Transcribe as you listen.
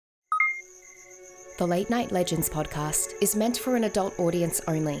The Late Night Legends podcast is meant for an adult audience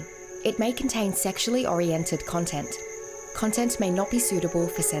only. It may contain sexually oriented content. Content may not be suitable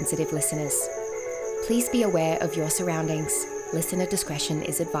for sensitive listeners. Please be aware of your surroundings. Listener discretion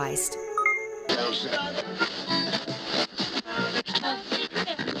is advised. Watch out.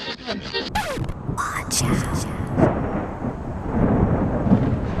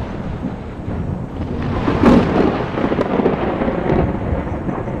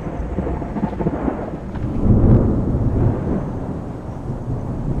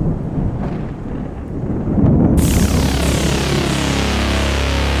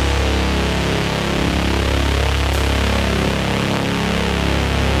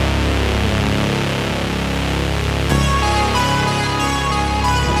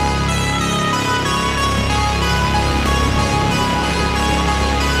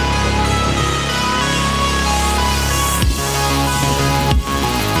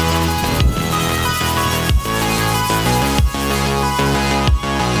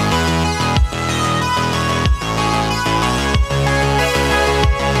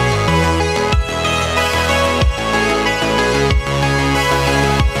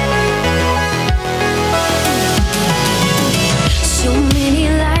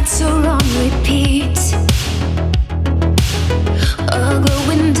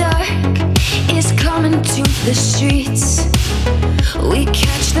 The streets, we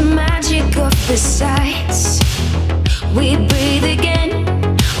catch the magic of the sights. We breathe again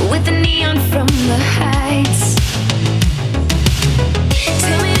with the neon from the heights.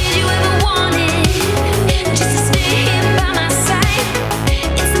 Tell me, did you ever want it? Just to stay here by my side.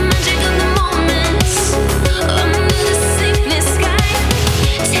 It's the magic of the moments under the sleepless sky.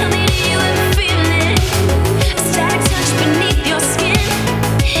 Tell me, did you ever feel it? A static touch beneath your skin.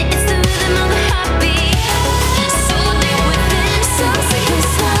 It's the rhythm of the heartbeat.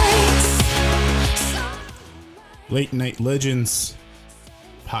 Late Night Legends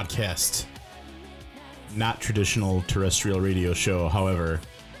podcast. Not traditional terrestrial radio show, however,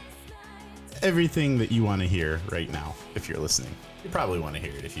 everything that you want to hear right now, if you're listening. You probably want to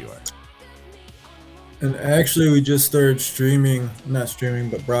hear it if you are. And actually, we just started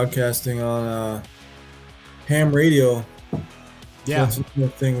but broadcasting on ham radio. Yeah. So that's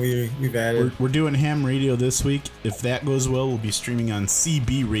another thing we've added. We're doing ham radio this week. If that goes well, we'll be streaming on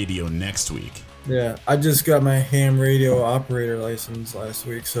CB radio next week. Yeah, I just got my ham radio operator license last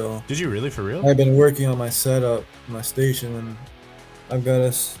week, so... Did you really, for real? I've been working on my setup, my station, and I've got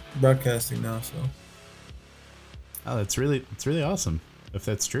us broadcasting now, so... Oh, it's really awesome, if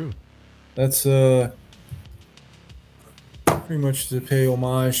that's true. That's, pretty much to pay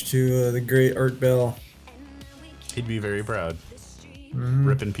homage to the great Art Bell. He'd be very proud. Mm-hmm.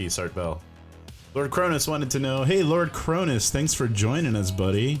 Rip in peace, Art Bell. Lord Cronus wanted to know, hey, Lord Cronus, thanks for joining us,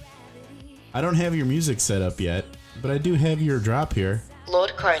 buddy. I don't have your music set up yet, but I do have your drop here.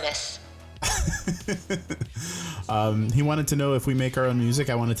 Lord Cronus. He wanted to know if we make our own music.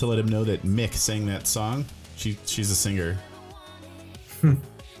 I wanted to let him know that Mick sang that song. She's a singer.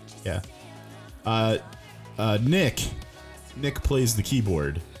 Yeah. Nick plays the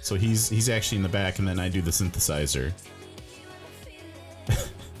keyboard, so he's actually in the back, and then I do the synthesizer.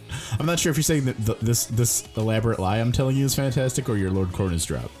 I'm not sure if you're saying that this elaborate lie I'm telling you is fantastic, or your Lord Cronus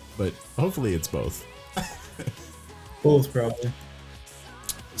drop. But hopefully it's both. Both, probably.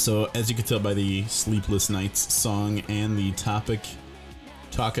 So, as you can tell by the Sleepless Nights song and the topic,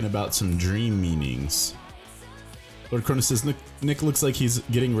 talking about some dream meanings. Lord Cronus says, Nick looks like he's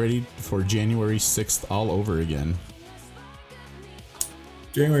getting ready for January 6th all over again.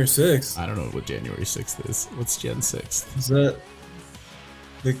 January 6th? I don't know what January 6th is. What's Jan 6th? Is that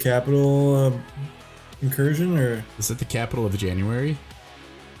the capital incursion, or...? Is that the capital of January?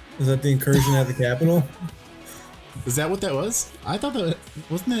 Is that the incursion at the Capitol? Is that what that was? I thought that...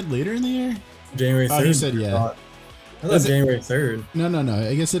 Wasn't that later in the year? January 3rd? Oh, he said yeah. I thought January 3rd. No.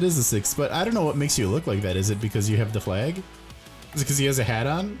 I guess it is the 6th, but I don't know what makes you look like that. Is it because you have the flag? Is it because he has a hat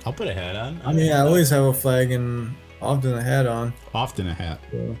on? I'll put a hat on. I mean, I always have a flag and often a hat on. Often a hat.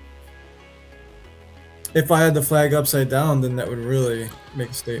 So. If I had the flag upside down, then that would really make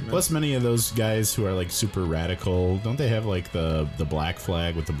a statement. Plus, many of those guys who are like super radical, don't they have like the black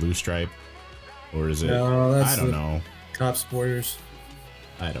flag with the blue stripe? Or is it? No, that's I don't know. Top supporters.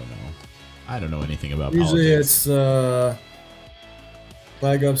 I don't know. I don't know anything about Usually politics. it's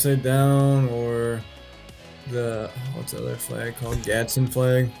flag upside down, or the what's the other flag called? Gadsden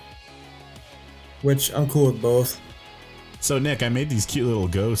flag. Which I'm cool with both. So Nick, I made these cute little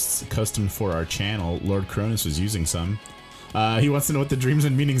ghosts custom for our channel. Lord Cronus was using some. He wants to know what the dreams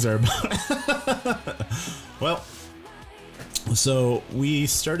and meanings are about. Well, so we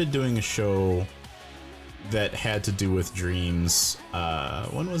started doing a show that had to do with dreams.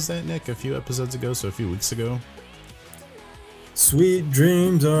 When was that, Nick? A few episodes ago, so a few weeks ago. Sweet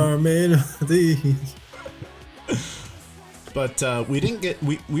dreams are made of these. But we didn't get.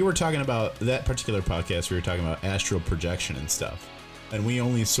 We were talking about that particular podcast. We were talking about astral projection and stuff, and we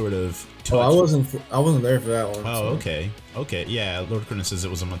only sort of. Touched. Oh, I wasn't there for that one. Oh, so. okay. Yeah, Lord Corona says it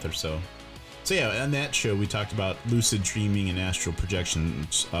was a month or so. So yeah, on that show we talked about lucid dreaming and astral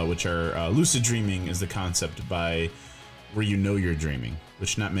projections, which are lucid dreaming is the concept by where you know you're dreaming,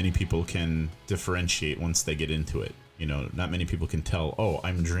 which not many people can differentiate once they get into it. You know, not many people can tell, oh,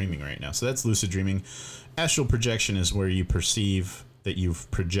 I'm dreaming right now. So that's lucid dreaming. Astral projection is where you perceive that you've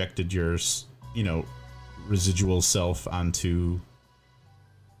projected your, residual self onto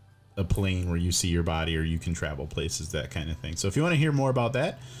a plane where you see your body or you can travel places, that kind of thing. So if you want to hear more about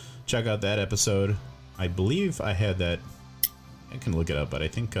that, check out that episode. I believe I had that. I can look it up, but I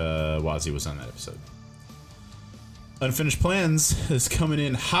think Wazzy was on that episode. Unfinished Plans is coming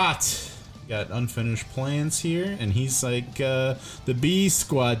in hot. Got Unfinished Plans here, and he's like the B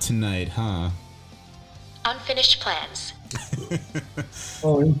squad tonight, huh? Unfinished Plans.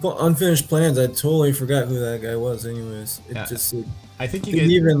 Oh, Unfinished Plans. I totally forgot who that guy was. Anyways, I think you didn't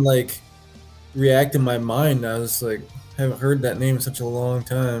get even like react in my mind. I was like, haven't heard that name in such a long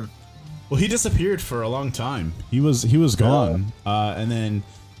time. Well, he disappeared for a long time. He was gone, and then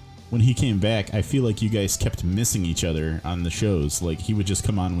when he came back, I feel like you guys kept missing each other on the shows. Like he would just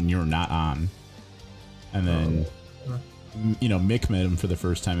come on when you were not on, and then Mick met him for the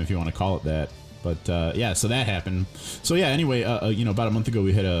first time, if you want to call it that. But yeah, so that happened. So yeah, anyway, about a month ago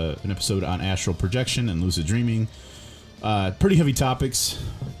we had an episode on astral projection and lucid dreaming. Pretty heavy topics,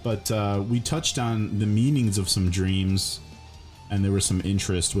 but we touched on the meanings of some dreams, and there was some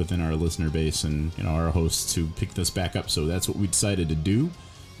interest within our listener base and our hosts to pick this back up. So that's what we decided to do.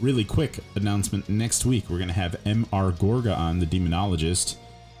 Really quick announcement: next week we're gonna have M.R. Gorga on, the demonologist,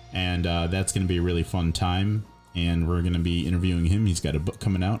 and that's gonna be a really fun time. And we're going to be interviewing him. He's got a book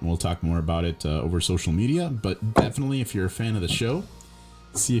coming out, and we'll talk more about it over social media. But definitely, if you're a fan of the show,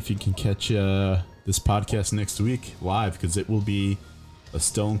 see if you can catch this podcast next week live, because it will be a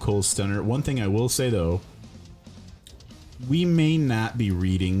stone cold stunner. One thing I will say, though, we may not be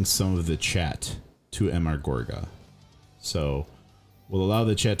reading some of the chat to MR Gorga. So we'll allow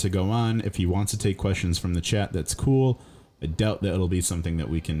the chat to go on. If he wants to take questions from the chat, that's cool. I doubt that it'll be something that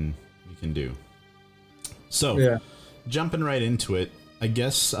we can do. So, yeah. Jumping right into it, I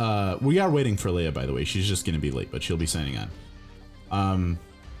guess we are waiting for Leia, by the way. She's just going to be late, but she'll be signing on.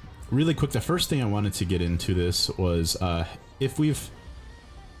 Really quick, the first thing I wanted to get into this was if we've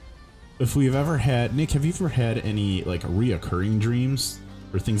ever had... Nick, have you ever had any like reoccurring dreams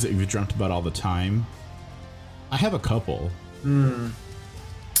or things that you've dreamt about all the time? I have a couple.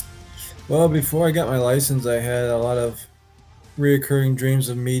 Well, before I got my license, I had a lot of reoccurring dreams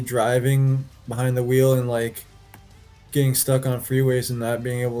of me driving behind the wheel and like getting stuck on freeways and not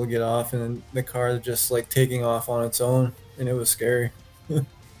being able to get off, and the car just like taking off on its own, and it was scary.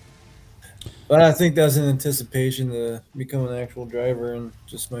 But I think that's in anticipation to become an actual driver and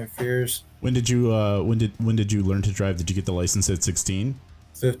just my fears. When did you when did you learn to drive? Did you get the license at 16?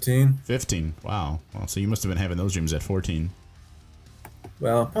 15. 15. Wow. Well, so you must have been having those dreams at 14.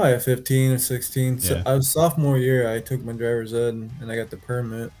 Well, probably at 15 or 16. So Yeah. I was sophomore year. I took my driver's ed and I got the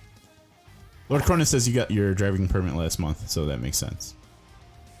permit. Lord Corona says you got your driving permit last month, so that makes sense.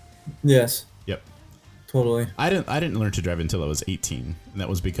 Yes. Yep. Totally. I didn't learn to drive until I was 18, and that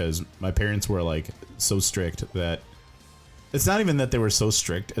was because my parents were like so strict that it's not even that they were so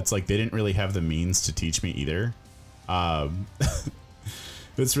strict. It's like they didn't really have the means to teach me either.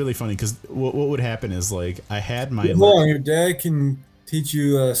 It's really funny because what would happen is like I had my Hold on, your dad can teach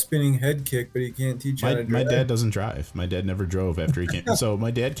you a spinning head kick, but he can't teach you how to drive. My dad doesn't drive. My dad never drove after he came. So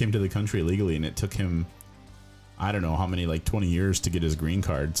my dad came to the country illegally, and it took him, I don't know how many, like 20 years to get his green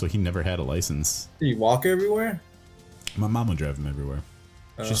card. So he never had a license. Did he walk everywhere? My mom would drive him everywhere.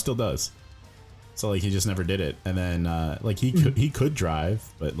 She still does. So like he just never did it. And then like he could drive,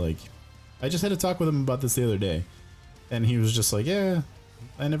 but like I just had to talk with him about this the other day, and he was just like, yeah,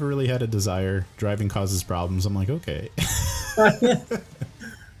 I never really had a desire. Driving causes problems. I'm like, okay.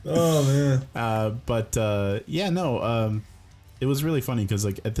 Oh man. Yeah, no. It was really funny because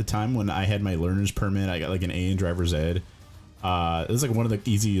like at the time when I had my learner's permit, I got like an A in driver's ed. It was like one of the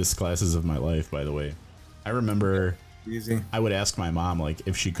easiest classes of my life, by the way. I remember Easy. I would ask my mom like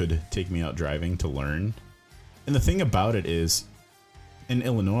if she could take me out driving to learn. And the thing about it is, in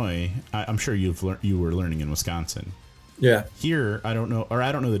Illinois, I'm sure you were learning in Wisconsin. Yeah. Here, I don't know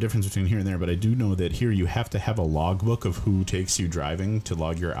the difference between here and there, but I do know that here you have to have a logbook of who takes you driving to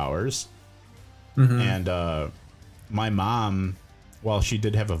log your hours. And my mom, while she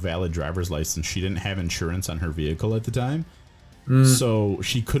did have a valid driver's license, she didn't have insurance on her vehicle at the time. So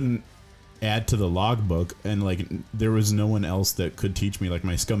she couldn't add to the logbook, and like there was no one else that could teach me. Like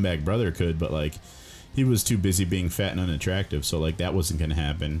my scumbag brother could, but like he was too busy being fat and unattractive, so like that wasn't gonna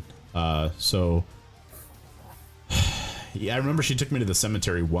happen. So yeah, I remember she took me to the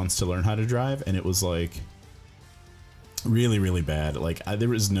cemetery once to learn how to drive, and it was like really, really bad. Like there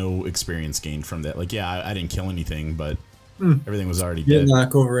was no experience gained from that. Like, yeah, I didn't kill anything, but everything was already You dead. didn't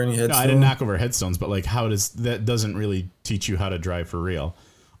knock over any headstones? No, I didn't knock over headstones, but like, how does that doesn't really teach you how to drive for real?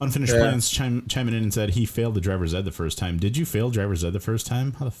 Unfinished Plans chiming in and said he failed the driver's ed the first time. Did you fail driver's ed the first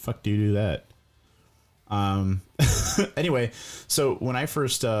time? How the fuck do you do that? Anyway, so when I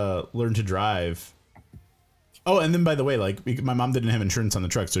first learned to drive, oh, and then by the way, like my mom didn't have insurance on the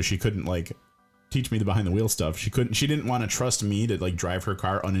truck, so she couldn't like teach me the behind the wheel stuff. She didn't want to trust me to like drive her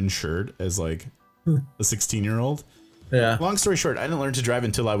car uninsured as like a 16-year-old. Yeah. Long story short, I didn't learn to drive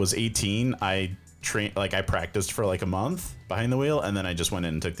until I was 18. I practiced for like a month behind the wheel, and then I just went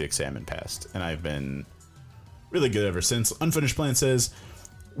in and took the exam and passed. And I've been really good ever since. Unfinished Plan says,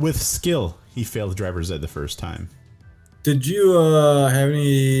 with skill, he failed driver's ed the first time. Did you have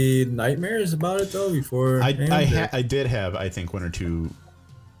any nightmares about it though before? I did have, I think, one or two.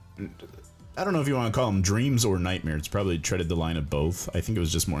 I don't know if you want to call them dreams or nightmares. Probably treaded the line of both. I think it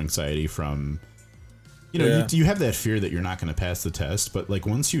was just more anxiety from, you know, you have that fear that you're not going to pass the test, but like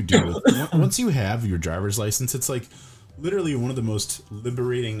once you do, once you have your driver's license, it's like literally one of the most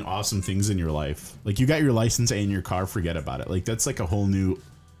liberating, awesome things in your life. Like you got your license and your car, forget about it. Like that's like a whole new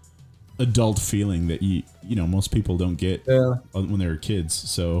adult feeling that you know most people don't get when they're kids.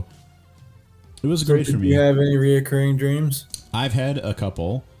 So it was great for me. Do you have any reoccurring dreams? I've had a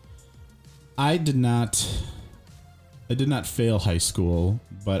couple. I did not fail high school,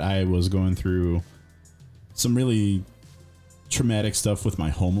 but I was going through some really traumatic stuff with my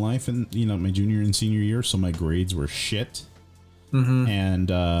home life and, you know, my junior and senior year, so my grades were shit.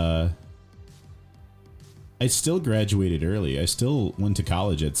 And I still graduated early. I still went to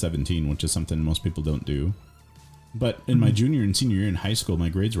college at 17, which is something most people don't do. But in my junior and senior year in high school, my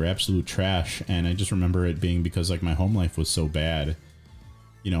grades were absolute trash, and I just remember it being because like my home life was so bad.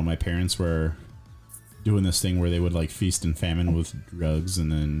 You know, my parents were doing this thing where they would like feast and famine with drugs,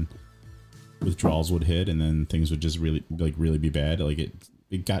 and then withdrawals would hit, and then things would just really be bad. Like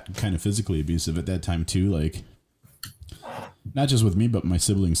it got kind of physically abusive at that time too. Like not just with me, but my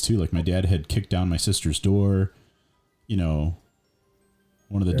siblings too. Like my dad had kicked down my sister's door. You know,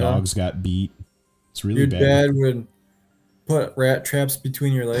 one of the dogs got beat. It's really bad. Your dad would put rat traps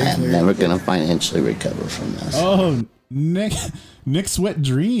between your legs. I'm never gonna financially recover from this. Oh, Nick Sweat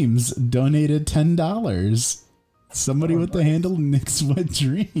Dreams donated $10. Somebody with the handle Nick Sweat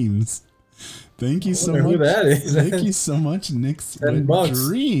Dreams. Thank you so much. Who that is. Thank you so much, Nick Sweat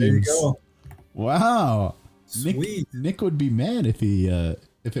Dreams. There you go. Wow. Sweet. Nick would be mad if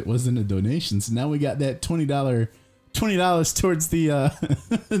it wasn't a donation. So now we got that $20 towards the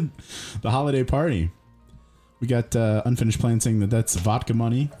the holiday party. We got Unfinished Plan saying that's vodka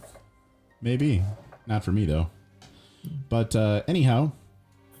money. Maybe. Not for me though. But anyhow.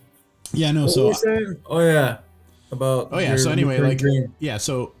 Yeah, no, so so anyway, like dream. yeah,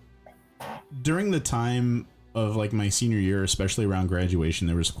 so during the time of like my senior year, especially around graduation,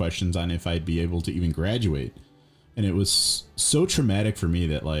 there was questions on if I'd be able to even graduate. And it was so traumatic for me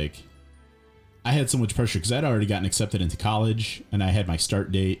that like I had so much pressure because I'd already gotten accepted into college and I had my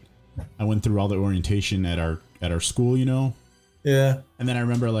start date. I went through all the orientation at our school, you know. Yeah. And then I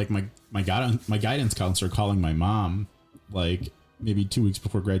remember like my guidance counselor calling my mom like maybe 2 weeks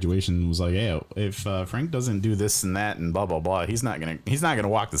before graduation was like, hey, if Frank doesn't do this and that and blah blah blah, he's not gonna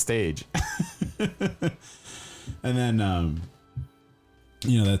walk the stage. And then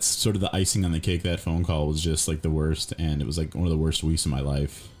you know, that's sort of the icing on the cake. That phone call was just like the worst, and it was like one of the worst weeks of my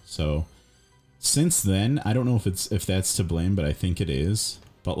life. So since then, I don't know if that's to blame, but I think it is.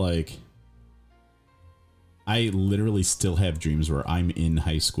 But like I literally still have dreams where I'm in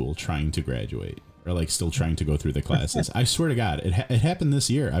high school trying to graduate, or like still trying to go through the classes. I swear to God, it happened this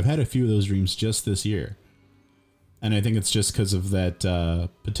year. I've had a few of those dreams just this year. And I think it's just because of that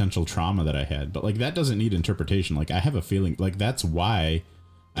potential trauma that I had. But like that doesn't need interpretation. Like I have a feeling like that's why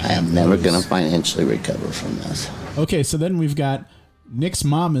I am never going to financially recover from this. Okay, so then we've got Nick's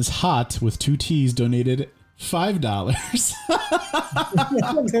mom is hot with 2 T's donated $5.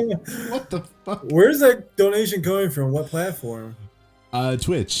 What the fuck? Where's that donation coming from? What platform?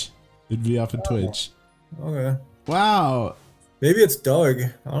 Twitch. It'd be off of Twitch. Okay. Wow. Maybe it's Doug.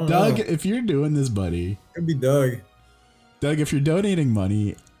 I don't know. Doug, if you're doing this, buddy. Could be Doug. Doug, if you're donating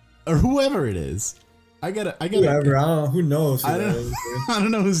money, or whoever it is. I gotta. Whoever, I don't know. Who knows? Who I that don't. is, dude. I don't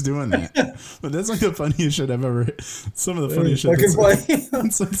know who's doing that, but that's like the funniest shit I've ever. Some of the funniest shit. Fucking funny.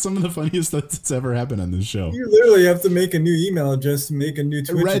 It's like some of the funniest stuff that's ever happened on this show. You literally have to make a new email address to make a new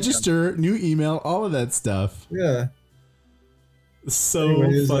Twitch Register, new email, all of that stuff. account. Yeah. So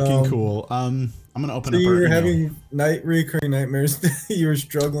Anyways, fucking cool. I'm gonna open So up. you our were email. having recurring nightmares. You were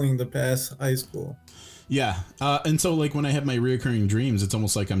struggling to pass high school. Yeah, and so like when I have my reoccurring dreams, it's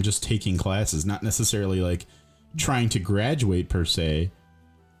almost like I'm just taking classes, not necessarily like trying to graduate per se,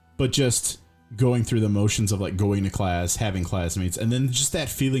 but just going through the motions of like going to class, having classmates, and then just that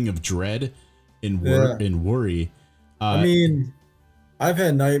feeling of dread and worry. I mean, I've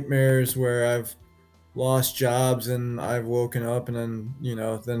had nightmares where I've lost jobs and I've woken up and then,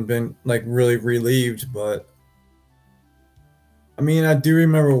 then been like really relieved. But I mean, I do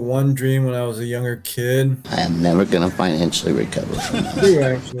remember one dream when I was a younger kid. I am never going to financially recover from this. Two,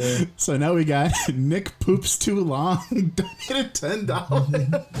 actually. So now we got Nick poops too long. Donated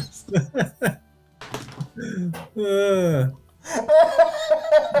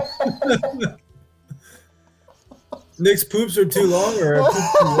 $10. Nick's poops are too long or I poop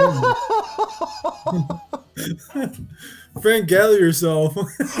too long? Frank, gather yourself.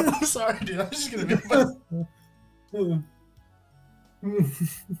 I'm sorry, dude. I'm just gonna make my.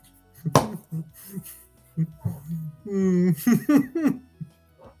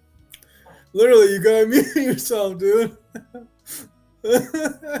 Literally, you gotta mute yourself, dude.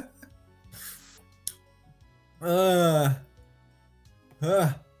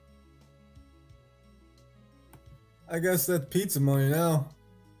 I guess that's pizza money now.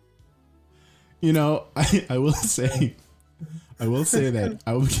 You know, I will say that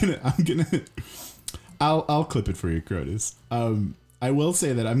I'll clip it for you, Cronus. I will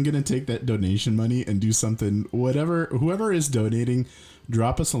say that I'm gonna take that donation money and do something. Whoever is donating,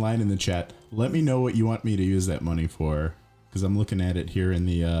 drop us a line in the chat. Let me know what you want me to use that money for, because I'm looking at it here in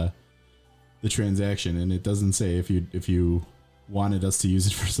the transaction, and it doesn't say if you wanted us to use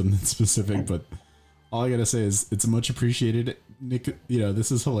it for something specific. But all I gotta say is it's much appreciated, Nick. You know,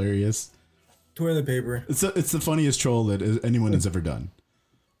 this is hilarious. Toilet paper. It's the funniest troll that anyone has ever done.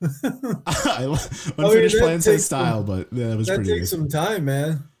 Unfinished Plans has style, but that was pretty. That takes some time,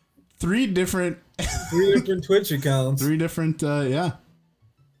 man. Three different Twitch accounts. Three different, yeah.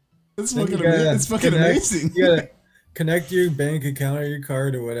 It's Then fucking, you gotta it's fucking connect- amazing. You gotta connect your bank account or your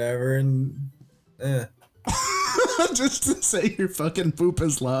card or whatever, and Just to say your fucking poop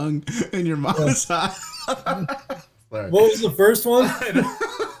is long and your mom is hot. Sorry. What was the first one?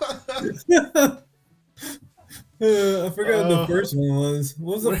 I forgot what the first one was.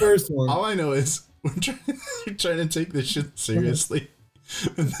 What was the first one? All I know is we're trying to take this shit seriously.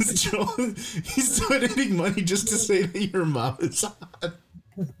 And this Joel, he's donating money just to say that your mom is hot.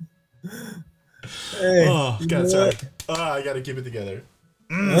 Hey, Oh, you God, know sorry. what? Oh, I gotta keep it together.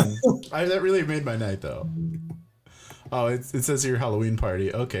 That really made my night, though. Oh, it says here Halloween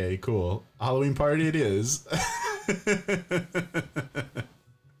party. Okay, cool. Halloween party it is.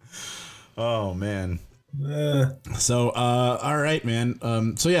 Oh, man. So, all right, man.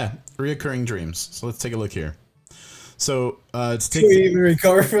 So yeah, reoccurring dreams. So let's take a look here. So, to take. Do you even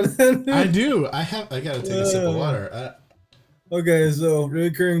recover from that? I do. I gotta take a sip of water. Okay, so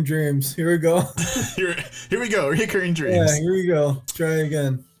recurring dreams. Here we go. Here we go. Reoccurring dreams. Yeah, here we go. Try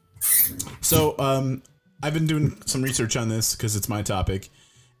again. So, I've been doing some research on this because it's my topic,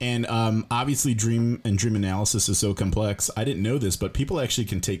 and obviously, dream analysis is so complex. I didn't know this, but people actually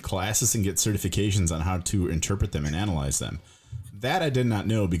can take classes and get certifications on how to interpret them and analyze them. That I did not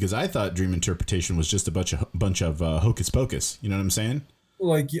know, because I thought dream interpretation was just a bunch of hocus pocus. You know what I'm saying?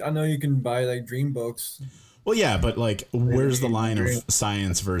 Like, I know you can buy like dream books. Well, yeah, but like, where's the line of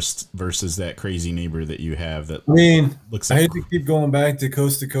science versus that crazy neighbor that you have that I mean, looks I like? hate to keep going back to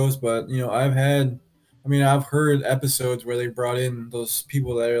coast, but I've heard episodes where they brought in those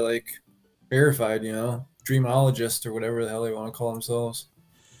people that are like verified, dreamologists or whatever the hell they want to call themselves.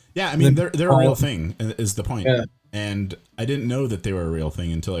 Yeah, I mean, they're a real thing, is the point. Yeah. And I didn't know that they were a real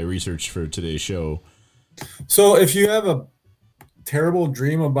thing until I researched for today's show. So if you have a terrible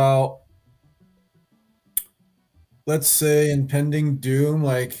dream about, let's say, impending doom,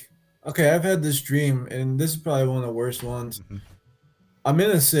 like, okay, I've had this dream, and this is probably one of the worst ones. Mm-hmm. I'm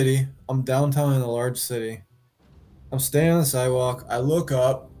in a city. I'm downtown in a large city. I'm standing on the sidewalk. I look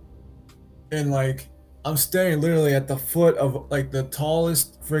up, and like, I'm staring literally at the foot of like the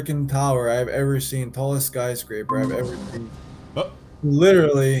tallest freaking tower I've ever seen, tallest skyscraper I've ever seen. Oh.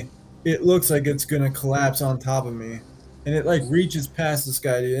 Literally, it looks like it's gonna collapse on top of me, and it like reaches past the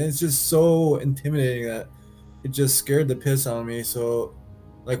sky, dude. And it's just so intimidating that it just scared the piss out of me. So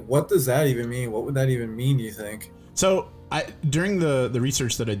Like, what does that even mean? What would that even mean, do you think? So during the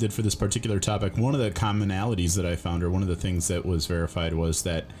research that I did for this particular topic, one of the commonalities that I found, or one of the things that was verified, was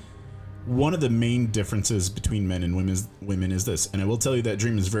that one of the main differences between men and women is this, and I will tell you that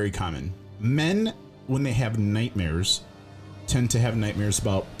dream is very common. Men, when they have nightmares, tend to have nightmares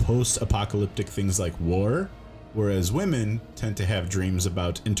about post-apocalyptic things like war, whereas women tend to have dreams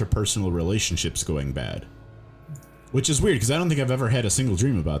about interpersonal relationships going bad. Which is weird, because I don't think I've ever had a single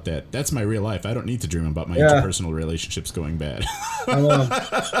dream about that. That's my real life. I don't need to dream about my interpersonal relationships going bad.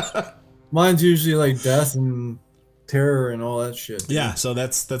 Mine's usually like death and terror and all that shit. Yeah, so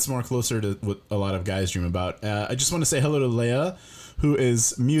that's more closer to what a lot of guys dream about. I just want to say hello to Leia, who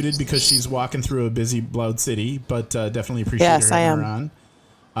is muted because she's walking through a busy Bloud City, but definitely appreciate her having her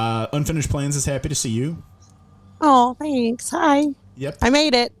on. Unfinished Plans is happy to see you. Oh, thanks. Hi. Yep. I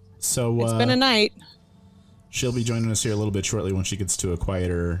made it. So it's been a night. She'll be joining us here a little bit shortly when she gets to a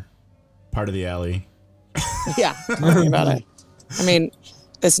quieter part of the alley. Yeah, tell me about it. I mean,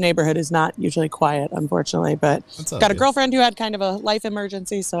 this neighborhood is not usually quiet, unfortunately, but got a girlfriend who had kind of a life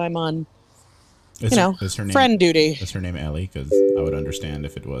emergency, so I'm on, is her name, friend duty. Is her name Allie? Because I would understand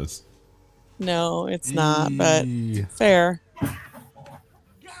if it was. No, it's not, but fair.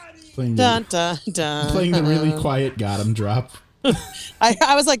 Playing dun, dun, dun. Playing the really quiet got him drop.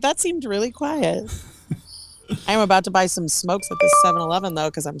 I was like, that seemed really quiet. I am about to buy some smokes at this 7-Eleven, though,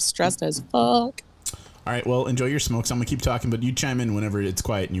 because I'm stressed as fuck. All right, well, enjoy your smokes. I'm going to keep talking, but you chime in whenever it's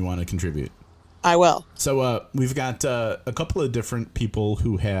quiet and you want to contribute. I will. So we've got a couple of different people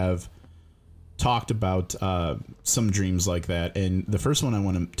who have talked about some dreams like that. And the first one I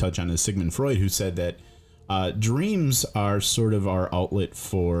want to touch on is Sigmund Freud, who said that dreams are sort of our outlet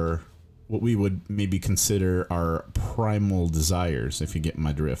for what we would maybe consider our primal desires, if you get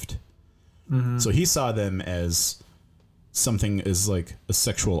my drift. Mm-hmm. So he saw them as something as like a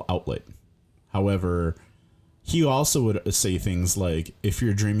sexual outlet. However, he also would say things like, if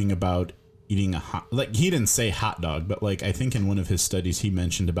you're dreaming about eating like he didn't say hot dog, but like I think in one of his studies he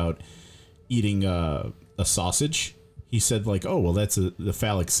mentioned about eating a sausage. He said like, oh, well, that's the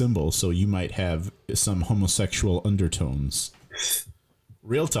phallic symbol, so you might have some homosexual undertones.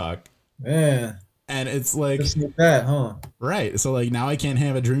 Real talk. Yeah. And it's like, just like that, huh? Right. So like now I can't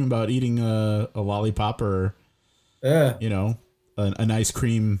have a dream about eating a lollipop or, you know, an ice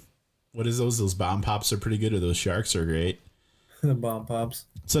cream. What is those? Those bomb pops are pretty good, or those sharks are great. The bomb pops.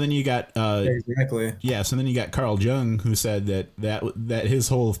 So then you got exactly. Yeah. So then you got Carl Jung, who said that his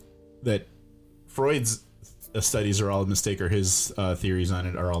whole that Freud's studies are all a mistake, or his theories on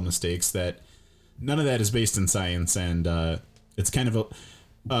it are all mistakes. That none of that is based in science, and it's kind of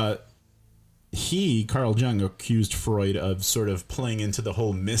a. Carl Jung, accused Freud of sort of playing into the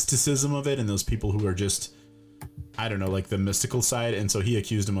whole mysticism of it, and those people who are just, I don't know, like the mystical side. And so he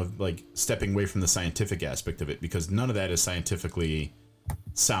accused him of like stepping away from the scientific aspect of it, because none of that is scientifically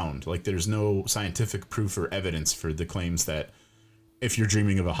sound. Like there's no scientific proof or evidence for the claims that if you're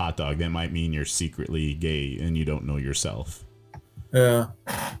dreaming of a hot dog, that might mean you're secretly gay and you don't know yourself. Yeah.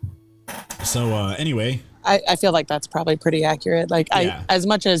 So anyway, I feel like that's probably pretty accurate. Like as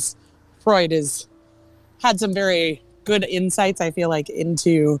much as Freud had some very good insights, I feel like,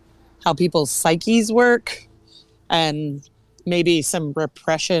 into how people's psyches work and maybe some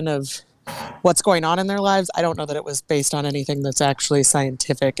repression of what's going on in their lives. I don't know that it was based on anything that's actually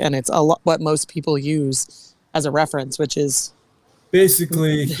scientific, and it's a lot what most people use as a reference, which is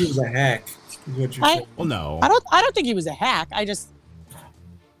basically he was a hack. Is what you're saying. Well, no, I don't think he was a hack. I just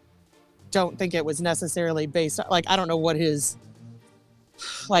don't think it was necessarily based on, like, I don't know what his,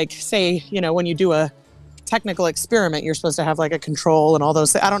 like, say, you know, when you do a technical experiment, you're supposed to have like a control and all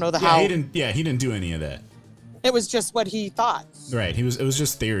those things. I don't know how. He didn't do any of that. It was just what he thought. Right. It was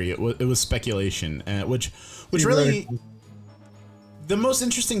just theory. It was speculation, which really, the most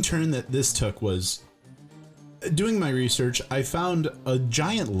interesting turn that this took was doing my research. I found a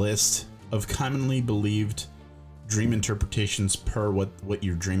giant list of commonly believed dream interpretations per what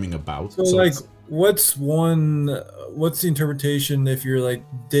you're dreaming about. So like, what's the interpretation if you're like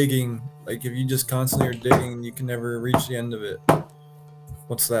digging, like if you just constantly are digging and you can never reach the end of it?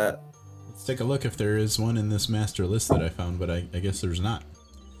 What's that? Let's take a look if there is one in this master list that I found, but I guess there's not.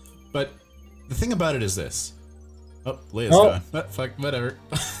 But the thing about it is this. Oh, Leia's gone. But fuck, whatever.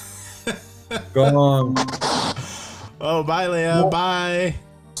 Go on. Oh, bye, Leia. Bye.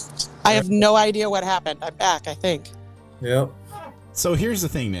 I have no idea what happened. I'm back, I think. Yep. So here's the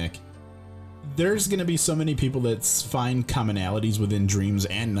thing, Nick. There's going to be so many people that find commonalities within dreams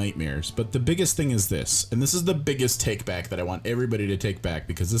and nightmares, but the biggest thing is this, and this is the biggest take back that I want everybody to take back,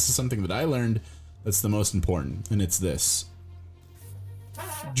 because this is something that I learned that's the most important, and it's this.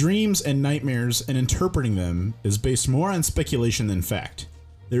 dreams and nightmares and interpreting them is based more on speculation than fact.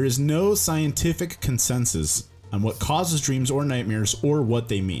 There is no scientific consensus on what causes dreams or nightmares or what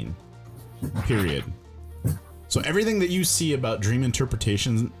they mean. Period. So everything that you see about dream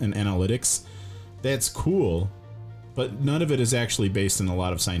interpretation and analytics, that's cool, but none of it is actually based in a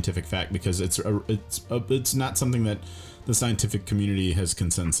lot of scientific fact because it's not something that the scientific community has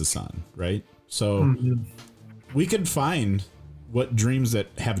consensus on, right? So we could find what dreams that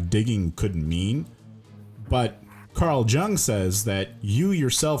have digging could mean, but Carl Jung says that you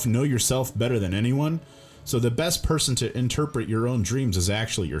yourself know yourself better than anyone, so the best person to interpret your own dreams is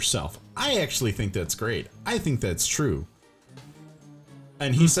actually yourself. I actually think that's great. I think that's true.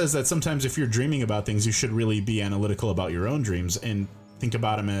 And he says that sometimes if you're dreaming about things, you should really be analytical about your own dreams and think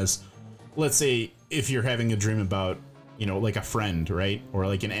about them as, let's say, if you're having a dream about, you know, like a friend, right? Or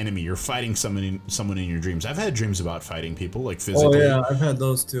like an enemy, you're fighting someone in your dreams. I've had dreams about fighting people, like physically. Oh yeah, I've had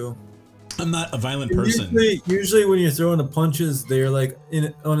those too. I'm not a violent person. Usually when you're throwing the punches, they're like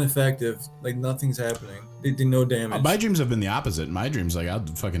ineffective. Like nothing's happening. They do no damage. My dreams have been the opposite. My dreams, like, I'll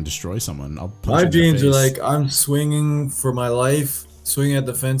fucking destroy someone. I'll punch my them in the dreams are face. like I'm swinging for my life, swinging at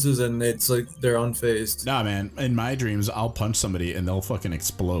the fences, and it's like they're unfazed. Nah, man. In my dreams, I'll punch somebody and they'll fucking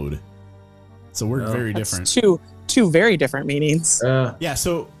explode. So we're very different. Two very different meanings. Yeah.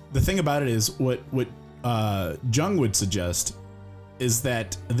 So the thing about it is, what Jung would suggest is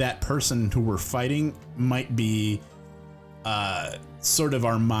that person who we're fighting might be sort of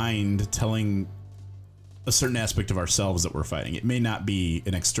our mind telling a certain aspect of ourselves that we're fighting. It may not be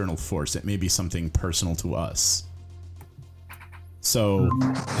an external force. It may be something personal to us. So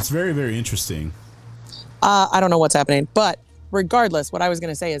it's very, very interesting. I don't know what's happening, but regardless, what I was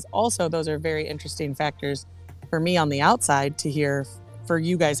going to say is also those are very interesting factors for me on the outside to hear, for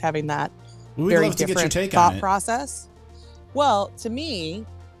you guys having that We'd very love to get your different take thought on it. process. Well, to me,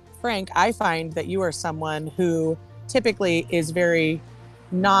 Frank, I find that you are someone who typically is very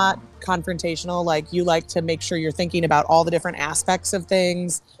not confrontational. Like, you like to make sure you're thinking about all the different aspects of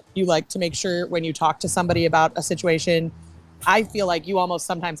things. You like to make sure when you talk to somebody about a situation, I feel like you almost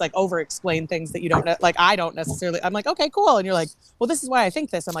sometimes like over explain things that you don't like. I don't necessarily, I'm like, okay, cool. And you're like, well, this is why I think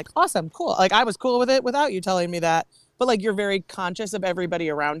this. I'm like, awesome, cool. Like, I was cool with it without you telling me that. But like, you're very conscious of everybody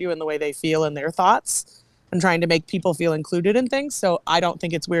around you and the way they feel and their thoughts and trying to make people feel included in things. So I don't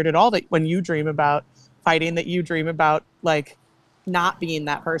think it's weird at all that when you dream about fighting, that you dream about like not being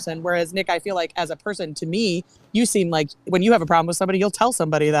that person. Whereas Nick, I feel like as a person, to me, you seem like when you have a problem with somebody, you'll tell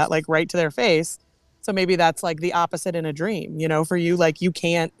somebody that like right to their face. So maybe that's like the opposite in a dream, you know, for you, like you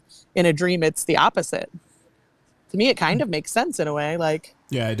can't in a dream, it's the opposite. To me, it kind of makes sense in a way. Like,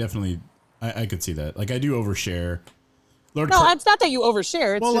 Yeah, I could see that. Like, I do overshare. No, it's not that you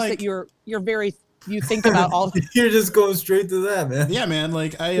overshare. It's Well, just like- that you're very, you think about all. You're just going straight to that, man. Yeah, man.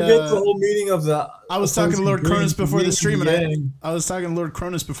 Like, You get the whole meaning of the. I was talking to Lord Cronus before the stream, and yang. I was talking to Lord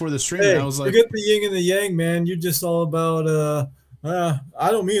Cronus before the stream, Hey, and I was like, forget the yin and the yang, man. You're just all about.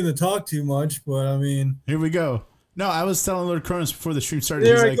 I don't mean to talk too much, but I mean. here we go. No, I was telling Lord Cronus before the stream started.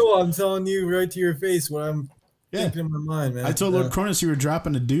 There He's I like, go. I'm telling you right to your face what I'm thinking in my mind, man. I told Lord Cronus you were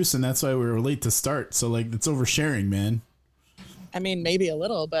dropping a deuce, and that's why we were late to start. So, like, it's oversharing, man. I mean, maybe a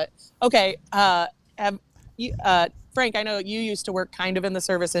little, but okay. Frank, I know you used to work kind of in the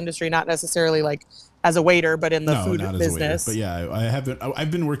service industry, not necessarily like as a waiter, but in the food not business. as a waiter. But yeah,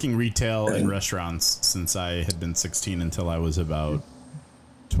 I've been working retail in restaurants since I had been 16 until I was about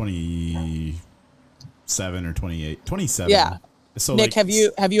 27 or 28. 27. Yeah. So Nick, like,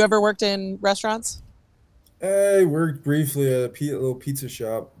 have you ever worked in restaurants? I worked briefly at a little pizza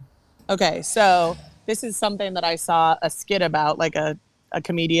shop. Okay, so this is something that I saw a skit about, like a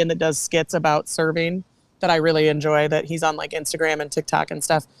comedian that does skits about serving that I really enjoy, that he's on like Instagram and TikTok and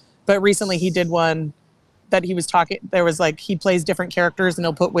stuff. But recently he did one that he was talking, there was like, he plays different characters and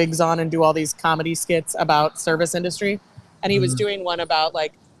he'll put wigs on and do all these comedy skits about service industry. And he was doing one about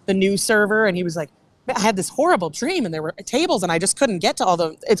like the new server. And he was like, I had this horrible dream and there were tables and I just couldn't get to all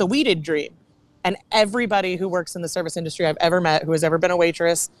the, it's a weeded dream. And everybody who works in the service industry I've ever met, who has ever been a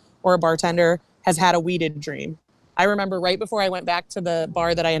waitress or a bartender, has had a weeded dream. I remember right before I went back to the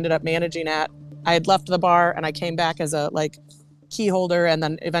bar that I ended up managing at, I had left the bar and I came back as a like key holder and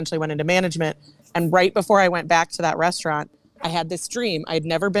then eventually went into management. And right before I went back to that restaurant, I had this dream. I had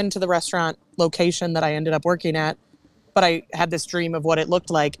never been to the restaurant location that I ended up working at, but I had this dream of what it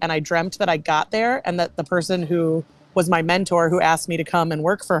looked like. And I dreamt that I got there and that the person who was my mentor, who asked me to come and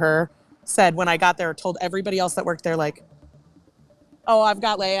work for her, said when I got there, told everybody else that worked there, like, oh, I've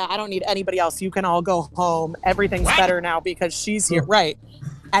got Leia. I don't need anybody else. You can all go home. Everything's better now because she's here. Right.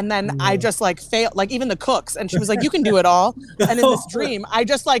 And then I just like failed, like even the cooks. And she was like, you can do it all. And in this dream, I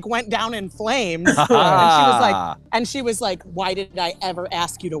just like went down in flames. And she was like, why did I ever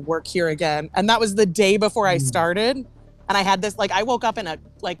ask you to work here again? And that was the day before I started. And I had this, like, I woke up in a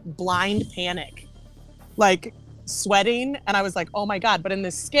like blind panic, like sweating. And I was like, oh my God. But in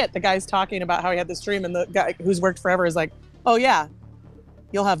this skit, the guy's talking about how he had this dream, and the guy who's worked forever is like, oh yeah,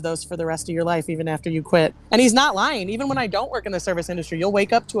 you'll have those for the rest of your life, even after you quit. And he's not lying. Even when I don't work in the service industry, you'll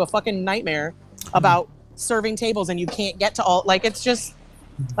wake up to a fucking nightmare about serving tables and you can't get to all, like, it's just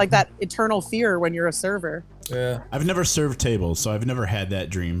like that eternal fear when you're a server. Yeah. I've never served tables, so I've never had that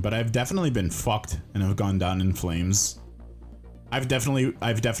dream, but I've definitely been fucked and have gone down in flames. I've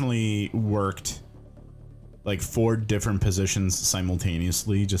definitely worked like 4 different positions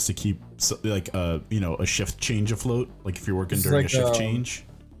simultaneously just to keep like a shift change afloat. Like if you're working during like a shift change.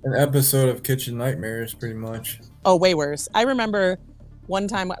 An episode of Kitchen Nightmares, pretty much. Oh, way worse. I remember one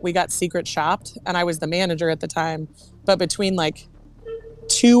time we got secret shopped, and I was the manager at the time. But between like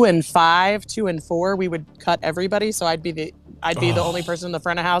 2 and 4, we would cut everybody. So I'd be the only person in the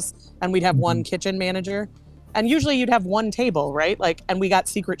front of house, and we'd have one kitchen manager. And usually you'd have one table, right? Like, and we got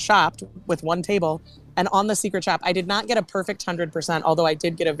secret shopped with one table. And on the secret shop, I did not get a perfect 100%, although I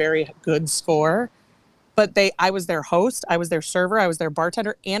did get a very good score. But I was their host, I was their server, I was their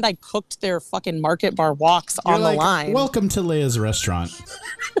bartender, and I cooked their fucking market bar walks on the line. Welcome to Leia's restaurant.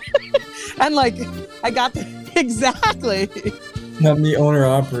 And like, I got exactly. I'm the owner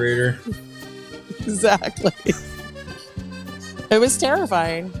operator. Exactly. It was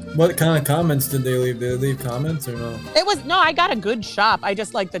terrifying. What kind of comments did they leave? Did they leave comments or no? No, I got a good shop. I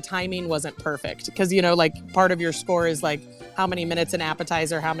just like the timing wasn't perfect. Because, like part of your score is like how many minutes an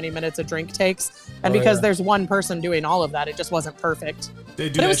appetizer, how many minutes a drink takes. And because there's one person doing all of that, it just wasn't perfect. They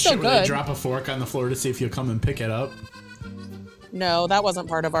do that shit where they drop a fork on the floor to see if you'll come and pick it up. No, that wasn't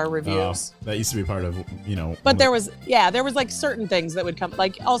part of our reviews. That used to be part of, But there was like certain things that would come,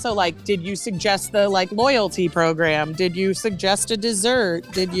 like also like, did you suggest the like loyalty program? Did you suggest a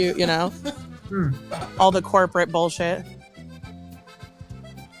dessert? Did you, all the corporate bullshit.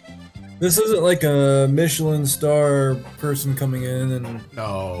 This isn't like a Michelin star person coming in and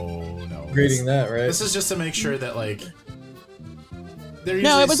no grading that, right? This is just to make sure that like.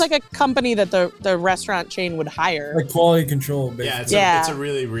 No, it was like a company that the restaurant chain would hire. Like quality control, basically. It's a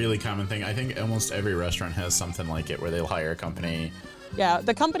really, really common thing. I think almost every restaurant has something like it where they'll hire a company. Yeah,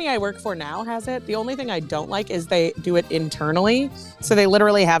 the company I work for now has it. The only thing I don't like is they do it internally. So they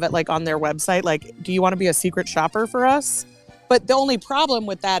literally have it like on their website, like, do you want to be a secret shopper for us? But the only problem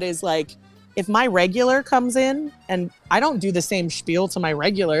with that is like, if my regular comes in, and I don't do the same spiel to my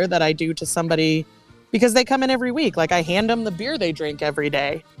regular that I do to somebody, because they come in every week. Like I hand them the beer they drink every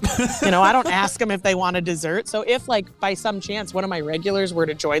day. I don't ask them if they want a dessert. So if like by some chance one of my regulars were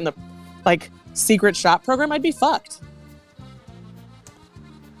to join the like secret shop program, I'd be fucked.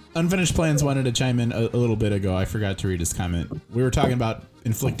 Unfinished Plans wanted to chime in a little bit ago. I forgot to read his comment. We were talking about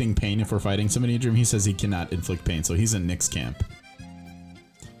inflicting pain if we're fighting somebody in a dream. He says he cannot inflict pain, so he's in Nick's camp.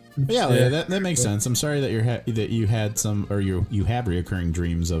 But yeah, that makes sense. I'm sorry that you had some, or you have reoccurring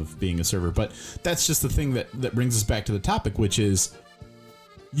dreams of being a server, but that's just the thing that brings us back to the topic, which is,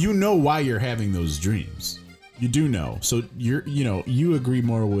 why you're having those dreams. You do know. So you agree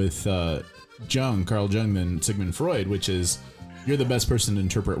more with Carl Jung than Sigmund Freud, which is you're the best person to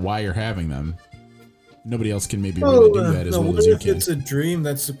interpret why you're having them. Nobody else can maybe really do that as well as you can. It's a dream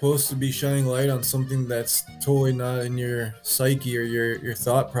that's supposed to be shining light on something that's totally not in your psyche or your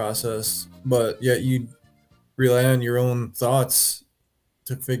thought process, but yet you rely on your own thoughts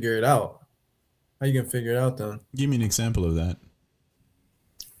to figure it out. How you gonna figure it out then? Give me an example of that.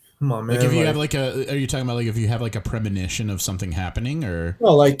 Come on, man. Like if you have like are you talking about like if you have like a premonition of something happening, or?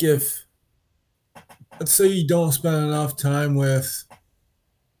 Well, like if, let's say you don't spend enough time with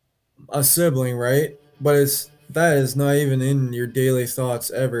a sibling, right? But that is not even in your daily thoughts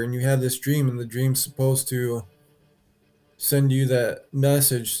ever, and you have this dream, and the dream's supposed to send you that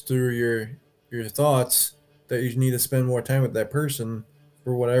message through your thoughts that you need to spend more time with that person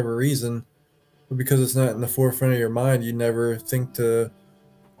for whatever reason. But because it's not in the forefront of your mind, you never think to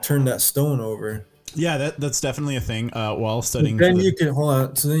turn that stone over. Yeah, that's definitely a thing. While studying, then you can hold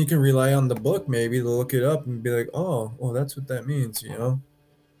on. So then you can rely on the book maybe to look it up and be like, oh, that's what that means,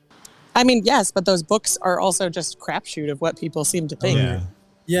 I mean, yes, but those books are also just crapshoot of what people seem to think.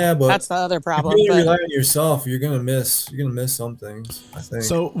 Yeah, but that's the other problem. If you rely on yourself, you're gonna miss some things, I think.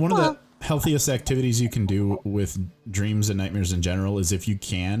 So one of the healthiest activities you can do with dreams and nightmares in general is if you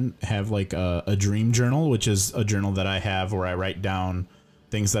can have like a dream journal, which is a journal that I have where I write down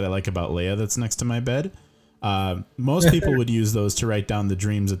things that I like about Leia that's next to my bed. Most people would use those to write down the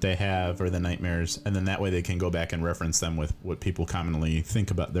dreams that they have or the nightmares, and then that way they can go back and reference them with what people commonly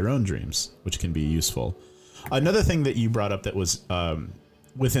think about their own dreams, which can be useful. Another thing that you brought up that was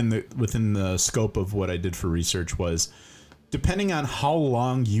within the scope of what I did for research was, depending on how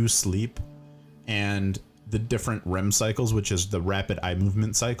long you sleep and the different REM cycles, which is the rapid eye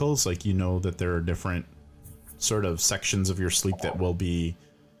movement cycles, like, you know, that there are different sort of sections of your sleep that will be,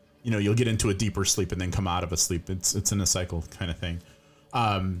 you know, you'll get into a deeper sleep and then come out of a sleep. It's in a cycle kind of thing.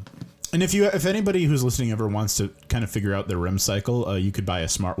 And if anybody who's listening ever wants to kind of figure out their REM cycle, you could buy a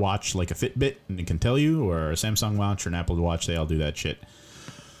smartwatch like a Fitbit and it can tell you, or a Samsung watch or an Apple Watch. They all do that shit.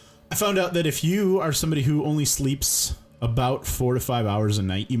 I found out that if you are somebody who only sleeps about 4 to 5 hours a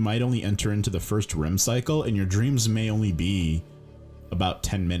night, you might only enter into the first REM cycle, and your dreams may only be about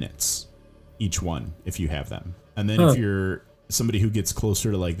 10 minutes each one if you have them. And then if you're somebody who gets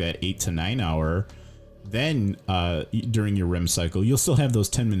closer to like that 8 to 9 hour, then during your REM cycle, you'll still have those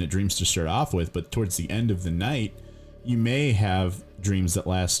 10-minute dreams to start off with, but towards the end of the night, you may have dreams that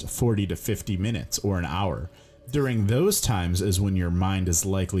last 40 to 50 minutes or an hour. During those times is when your mind is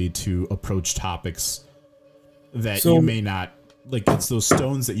likely to approach topics that you may not, like, it's those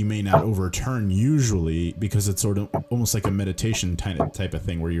stones that you may not overturn usually, because it's sort of almost like a meditation type of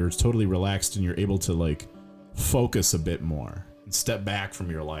thing where you're totally relaxed and you're able to like focus a bit more and step back from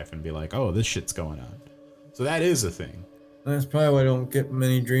your life and be like, oh, this shit's going on. So that is a thing. That's probably why I don't get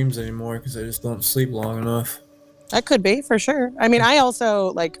many dreams anymore, because I just don't sleep long enough. That could be, for sure. I mean, I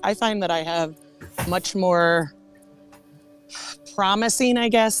also, like, I find that I have much more promising, I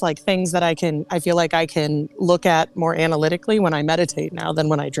guess, like things that I feel like I can look at more analytically when I meditate now than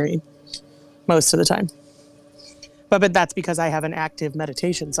when I dream most of the time. But that's because I have an active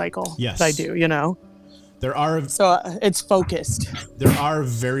meditation cycle. Yes. That I do, you know? So it's focused. There are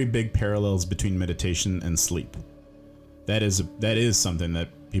very big parallels between meditation and sleep. That is something that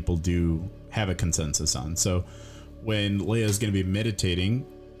people do have a consensus on. So when Leia is going to be meditating,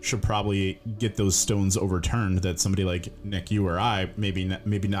 she'll probably get those stones overturned that somebody like Nick, you or I, maybe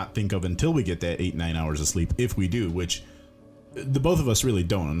not think of until we get that 8-9 hours of sleep, if we do, which the both of us really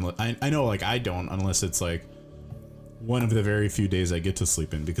don't. I know, like, I don't, unless it's like one of the very few days I get to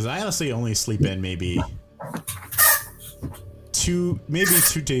sleep in, because I honestly only sleep in maybe two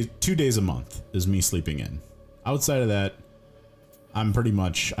days a month is me sleeping in. Outside of that, I'm pretty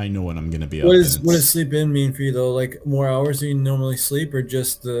much, I know when I'm going to be up. What does sleep in mean for you, though? Like, more hours than you normally sleep, or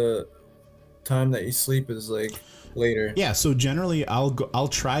just the time that you sleep is like later? Yeah, so generally I'll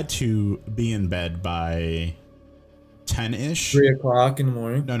try to be in bed by 10-ish. 3 o'clock in the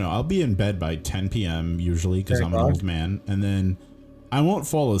morning? No, I'll be in bed by 10 p.m. usually, because I'm an old man. And then I won't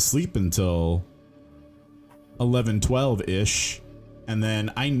fall asleep until 11, 12-ish. And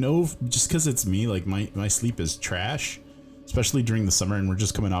then I know, just because it's me, like my sleep is trash, especially during the summer, and we're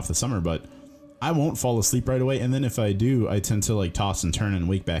just coming off the summer, but I won't fall asleep right away. And then if I do, I tend to like toss and turn and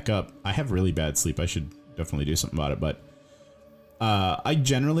wake back up. I have really bad sleep. I should definitely do something about it. But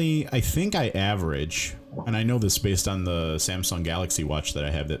I think I average, and I know this based on the Samsung Galaxy Watch that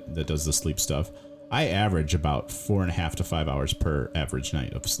I have that does the sleep stuff, I average about 4.5 to 5 hours per average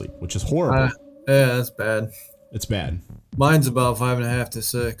night of sleep, which is horrible. Yeah, that's bad. It's bad. Mine's about 5.5 to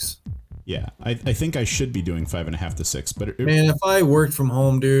 6. Yeah, I think I should be doing 5.5 to 6, but man, if I worked from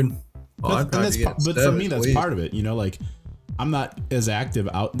home, dude, but for me, that's part of it. You know, like, I'm not as active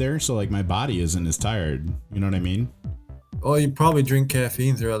out there, so like my body isn't as tired. You know what I mean? Oh, you probably drink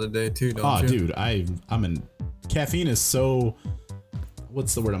caffeine throughout the day too, don't you? Dude, caffeine is so,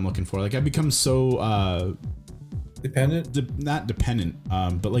 what's the word I'm looking for? Like, I've become so dependent. Not dependent,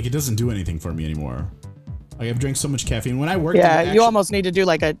 but like it doesn't do anything for me anymore. Like, I've drank so much caffeine when I work. Yeah, you almost need to do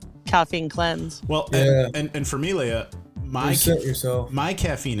like a caffeine cleanse. Well, yeah. and for me, Leia, my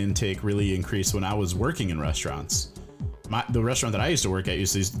caffeine intake really increased when I was working in restaurants. The restaurant that I used to work at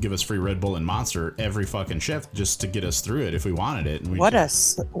used to give us free Red Bull and Monster every fucking shift just to get us through it if we wanted it. And what? That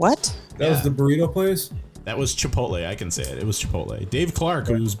was the burrito place? That was Chipotle. I can say it. It was Chipotle. Dave Clark,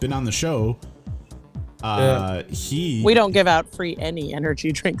 who's been on the show, we don't give out free any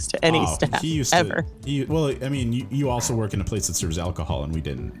energy drinks to any staff ever. Well, I mean, you also work in a place that serves alcohol, and we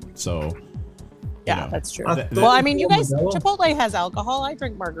didn't. So yeah, that's true. Well, I mean, you guys, Chipotle has alcohol. I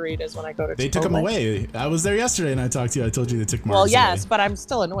drink margaritas when I go to Chipotle. They took them away. I was there yesterday, and I talked to you. I told you they took margaritas. Well, yes, but I'm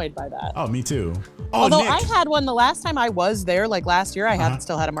still annoyed by that. Oh, me too. Oh, although Nick. I had one the last time I was there, like last year, I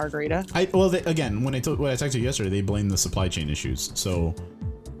still had a margarita. When I talked to you yesterday, they blamed the supply chain issues. So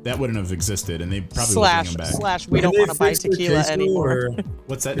that wouldn't have existed, and they probably would bring them back. We don't want to buy tequila anymore.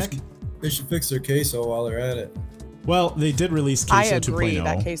 What's that, Nick? They should fix their queso while they're at it. Well, they did release queso 2.0. I agree.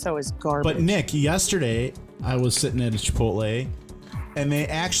 That queso is garbage. But Nick, yesterday, I was sitting at a Chipotle, and they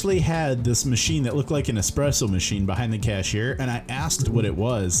actually had this machine that looked like an espresso machine behind the cashier, and I asked what it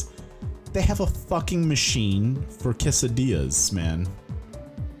was. They have a fucking machine for quesadillas, man.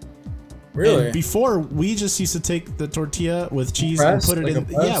 Really? And before, we just used to take the tortilla with cheese Press? and put it Like a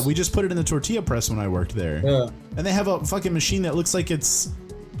in. press? Yeah, we just put it in the tortilla press when I worked there. Yeah. And they have a fucking machine that looks like it's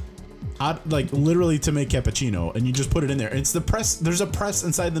like literally to make cappuccino, and you just put it in there. It's the press. There's a press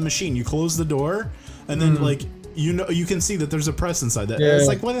inside the machine. You close the door, and then like you can see that there's a press inside that. Yeah. It's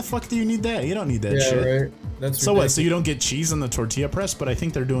like, why the fuck do you need that? You don't need that Yeah, shit. right. That's So what? ridiculous. So you don't get cheese on the tortilla press? But I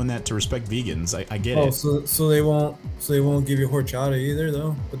think they're doing that to respect vegans. I get Oh, it. so they won't give you horchata either,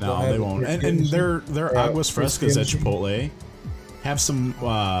 though. But they'll No, have they the won't. tortilla And machine. their Or aguas frescas at tortilla Chipotle have some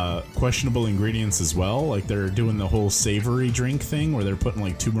questionable ingredients as well. Like they're doing the whole savory drink thing where they're putting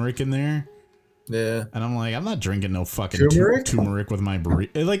like turmeric in there. Yeah. And I'm like, I'm not drinking no fucking Turmeric? turmeric with my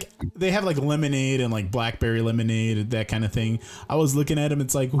burrito. Like they have like lemonade and like blackberry lemonade, that kind of thing. I was looking at them.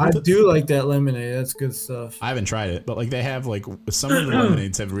 It's like, I do like that lemonade. That's good stuff. I haven't tried it, but like they have like some of the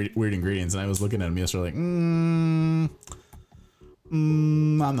lemonades have weird ingredients, and I was looking at them yesterday like, I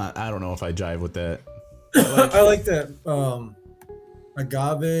don't know if I jive with that. I like that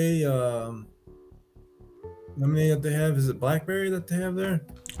agave lemonade that they have. Is it blackberry that they have there?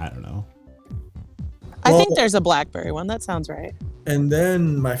 I don't know. I think Well- there's a blackberry one. That sounds right. And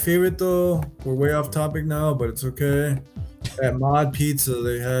then my favorite though, we're way off topic now, but it's okay. At Mod Pizza,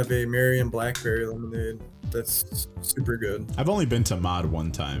 they have a Marion blackberry lemonade. That's super good. I've only been to Mod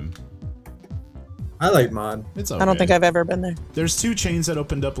one time. I like Mod. It's okay. I don't think I've ever been there. There's two chains that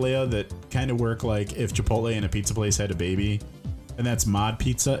opened up, Leia, that kind of work like if Chipotle and a pizza place had a baby. And that's Mod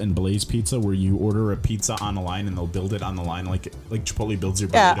Pizza and Blaze Pizza, where you order a pizza on the line and they'll build it on the line like Chipotle builds your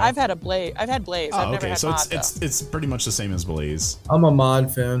burrito. Yeah, I've had Blaze. I've Oh, never okay. had So Mod, it's pretty much the same as Blaze. I'm a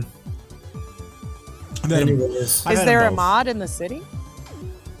Mod fan. Then- Anyways, I've Is had there them a both. mod in the city?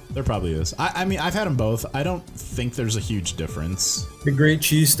 There probably is. I mean, I've had them both. I don't think there's a huge difference. the Great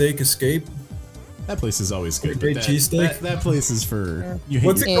Cheesesteak Escape. That place is always good. Great but cheesesteak? that place is for you. Hate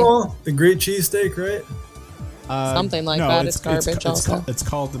What's it Yeah. called? The Great Cheesesteak, right? Something like that. It's garbage also. It's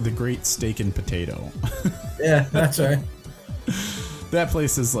called the Great Steak and Potato. Yeah, that's right. That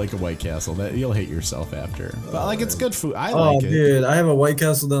place is like a White Castle. That you'll hate yourself after. But like, it's good food. I Oh, like it. dude, I have a White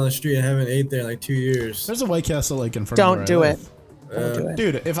Castle down the street and haven't ate there in like 2 years. There's a White Castle like in front Don't of do where I it. live. Don't do it.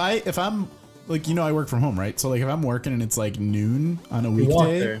 Dude, if I'm like, I work from home, right? So like if I'm working and it's like noon on a You walk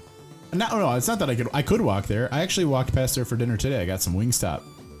weekday. there. No, it's not that I could walk there. I actually walked past there for dinner today. I got some Wingstop.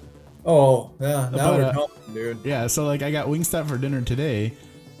 Oh, yeah, now But, we're talking, dude. Yeah, so like I got Wingstop for dinner today,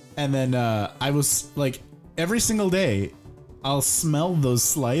 and then I was like every single day I'll smell those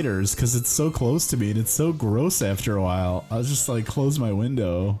sliders because it's so close to me and it's so gross after a while. I'll just like close my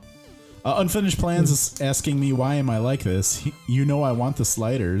window. Unfinished Plans is asking me why am I like this? You know I want the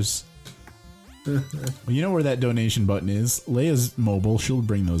sliders. Well, you know where that donation button is. Leia's mobile. She'll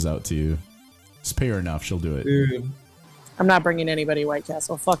bring those out to you. Just pay her enough. She'll do it. Dude, I'm not bringing anybody White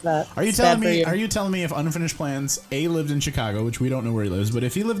Castle. Fuck that. Are you It's telling bad for me? you. Are you telling me if Unfinished Plans lived in Chicago, which we don't know where he lives, but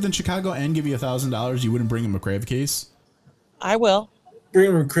if he lived in Chicago and give you $1,000, you wouldn't bring him a Crave case? I will. bring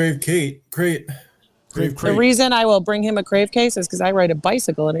him a Crave Crate. Crave The crate. reason I will bring him a Crave case is because I ride a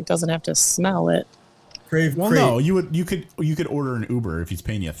bicycle and it doesn't have to smell it. Crave Well, Crate. no, you could order an Uber if he's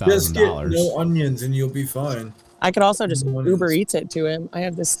paying you Just get $1,000. no onions and you'll be fine. I could also just What Uber is- Eats it to him. I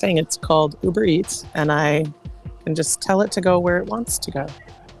have this thing. It's called Uber Eats, and I can just tell it to go where it wants to go.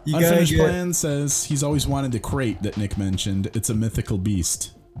 You gotta Unfinished get, Plan says he's always wanted the crate that Nick mentioned. It's a mythical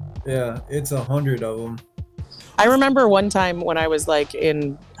beast. yeah, it's 100 of them. I remember one time when I was like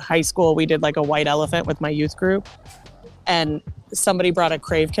in high school, we did like a white elephant with my youth group, and somebody brought a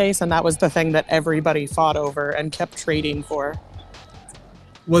Crave case, and that was the thing that everybody fought over and kept trading for.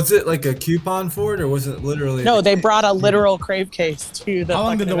 Was it like a coupon for it, or was it literally? No, they brought a literal Crave case to the. How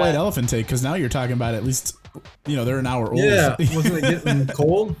long did fucking the white event. elephant take? Because now you're talking about at least, they're an hour old. Yeah, wasn't it getting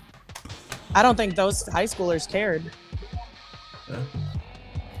cold? I don't think those high schoolers cared.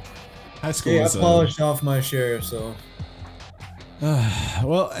 High school Yeah, I is polished off my share, so.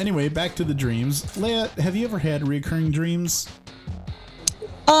 well, anyway, back to the dreams. Leia, have you ever had recurring dreams?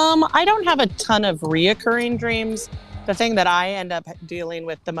 I don't have a ton of reoccurring dreams. The thing that I end up dealing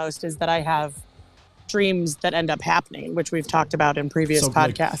with the most is that I have dreams that end up happening, which we've talked about in previous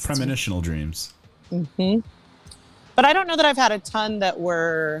Like, podcasts. premonitional dreams. But I don't know that I've had a ton that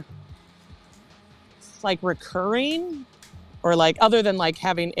were like recurring or like other than like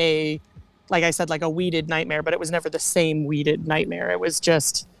having like I said, like a weeded nightmare, but it was never the same weeded nightmare. It was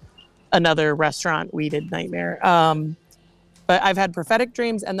just another restaurant weeded nightmare. But I've had prophetic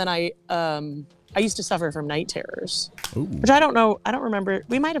dreams, and then I used to suffer from night terrors, Ooh. which I don't know. I don't remember.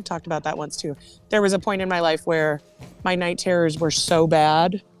 We might have talked about that once too. There was a point in my life where my night terrors were so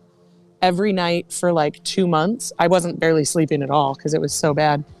bad. Every night for like 2 months, I wasn't barely sleeping at all because it was so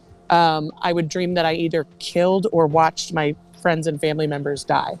bad. I would dream that I either killed or watched my friends and family members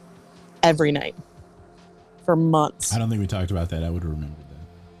die every night for months. I don't think we talked about that. I would remember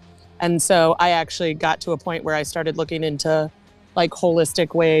that. And so I actually got to a point where I started looking into like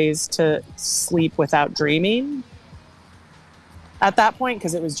holistic ways to sleep without dreaming at that point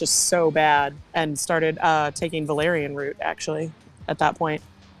because it was just so bad, and started taking valerian root actually at that point.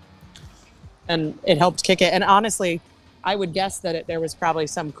 And it helped kick it. And honestly, I would guess that there was probably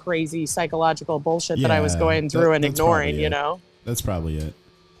some crazy psychological bullshit that I was going through and ignoring, you know? That's probably it.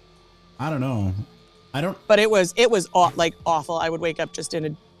 I don't know. But it was like awful. I would wake up just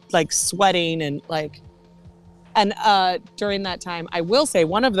in like sweating and like, and during that time, I will say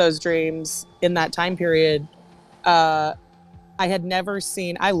one of those dreams in that time period, I had never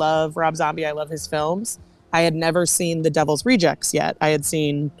seen, I love Rob Zombie. I love his films. I had never seen The Devil's Rejects yet. I had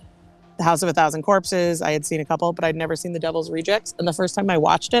seen The House of a Thousand Corpses. I had seen a couple, but I'd never seen The Devil's Rejects. And the first time I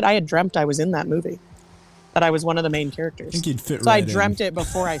watched it, I had dreamt I was in that movie, that I was one of the main characters. I think you'd fit so right I dreamt it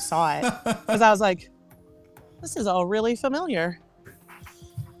before I saw it because I was like, this is all really familiar,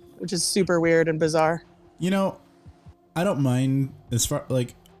 which is super weird and bizarre. You know, I don't mind as far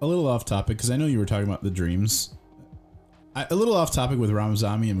like a little off topic because I know you were talking about the dreams. A little off topic with Rob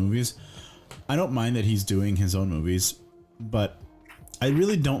Zombie and movies. I don't mind that he's doing his own movies, but I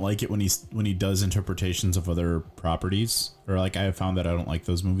really don't like it when he does interpretations of other properties, or like I have found that I don't like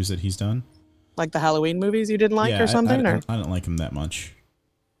those movies that he's done. Like the Halloween movies you didn't like or something? I don't like him that much.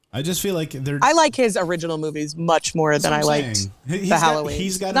 I just feel like I like his original movies much more than I liked the Halloween.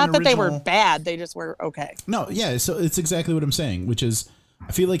 He's got not that they were bad, they just were okay. No, yeah, so it's exactly what I'm saying, which is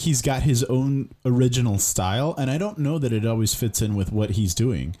I feel like he's got his own original style, and I don't know that it always fits in with what he's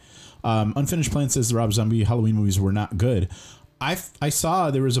doing. Unfinished Plan says the Rob Zombie Halloween movies were not good. I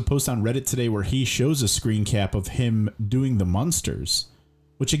saw there was a post on Reddit today where he shows a screen cap of him doing the Munsters,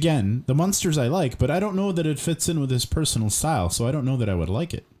 which again, the Munsters I like, but I don't know that it fits in with his personal style, so I don't know that I would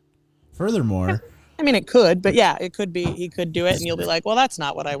like it. Furthermore, I mean, it could, but yeah, it could be, he could do it and you'll be like, well, that's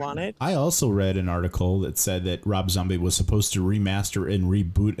not what I wanted. I also read an article that said that Rob Zombie was supposed to remaster and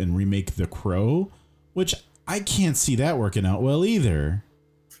reboot and remake The Crow, which I can't see that working out well either.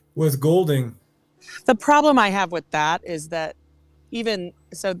 With Golding. The problem I have with that is that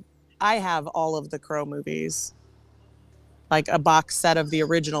I have all of the Crow movies, like a box set of the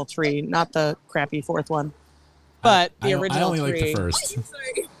original 3, not the crappy 4th one, but the original 3. I only like the first.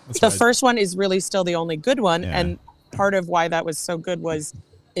 The first one is really still the only good one, and part of why that was so good was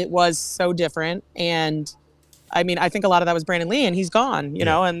it was so different. And I mean, I think a lot of that was Brandon Lee, and he's gone, you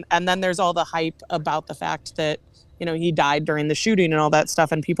know, and then there's all the hype about the fact that, you know, he died during the shooting and all that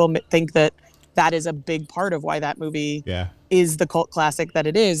stuff, and people think that that is a big part of why that movie is the cult classic that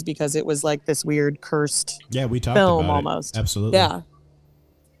it is, because it was like this weird cursed we talked film about almost. It. Absolutely. Yeah.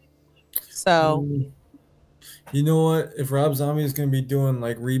 So you know what? If Rob Zombie is going to be doing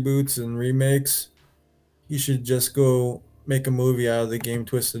like reboots and remakes, he should just go make a movie out of the game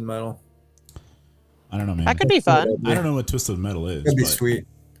Twisted Metal. I don't know, man. That could be fun. I don't know what Twisted Metal is. It'd be sweet.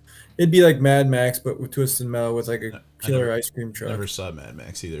 It'd be like Mad Max, but with Twisted Metal with like a killer ice cream truck. I never saw Mad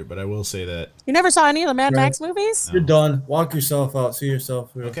Max either, but I will say that. You never saw any of the Mad Max movies? You're done. Walk yourself out. See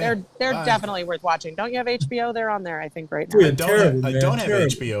yourself. Okay. They're definitely worth watching. Don't you have HBO? They're on there, I think, right now. I don't have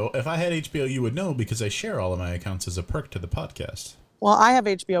HBO. If I had HBO, you would know because I share all of my accounts as a perk to the podcast. Well, I have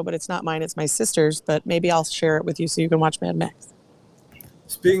HBO, but it's not mine. It's my sister's, but maybe I'll share it with you so you can watch Mad Max.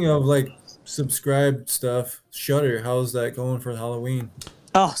 Speaking of like subscribed stuff, Shudder, how's that going for Halloween?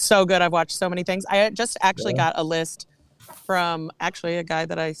 Oh, so good. I've watched so many things. I just actually got a list from actually a guy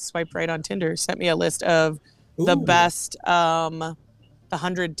that I swiped right on Tinder, sent me a list of the best, the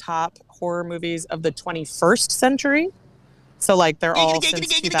 100 top horror movies of the 21st century. So like they're all since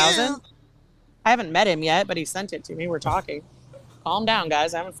 2000. I haven't met him yet, but he sent it to me. We're talking. Calm down,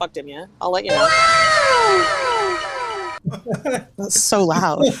 guys. I haven't fucked him yet. I'll let you know. That's so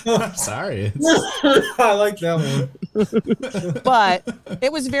loud. Sorry. I like that one. But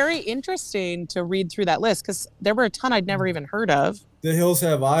it was very interesting to read through that list because there were a ton I'd never even heard of. The Hills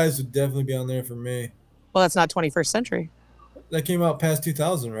Have Eyes would definitely be on there for me. Well, that's not 21st century. That came out past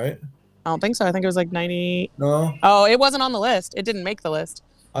 2000, right? I don't think so. I think it was like 90. No. Oh, it wasn't on the list. It didn't make the list.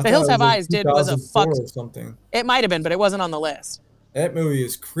 The Hills Have Eyes was a fuck. Or something. It might have been, but it wasn't on the list. That movie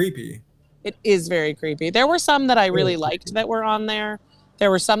is creepy. It is very creepy. There were some that I really liked that were on there.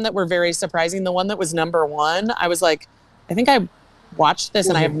 There were some that were very surprising. The one that was number 1, I was like, I think I watched this,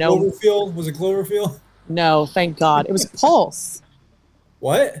 and I have no. Cloverfield? Was it Cloverfield? No, thank God. It was Pulse.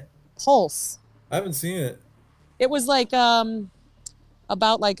 What? Pulse. I haven't seen it. It was like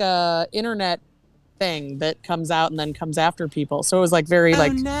about like a internet thing that comes out and then comes after people. So it was like very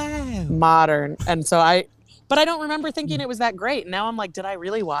modern. And so but I don't remember thinking it was that great. Now I'm like, did I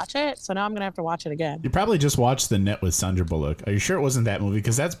really watch it? So now I'm gonna have to watch it again. You probably just watched The Net with Sandra Bullock. Are you sure it wasn't that movie?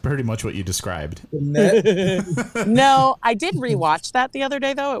 Because that's pretty much what you described. The Net? No, I did rewatch that the other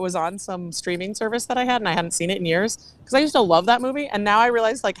day though. It was on some streaming service that I had and I hadn't seen it in years. Because I used to love that movie, and now I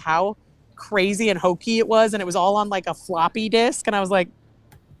realized like how crazy and hokey it was, and it was all on like a floppy disk, and I was like,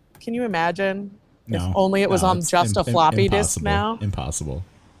 can you imagine if only it was on just a floppy disk now? Impossible.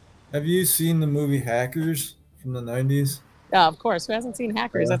 Have you seen the movie Hackers from the 90s? Yeah, of course. Who hasn't seen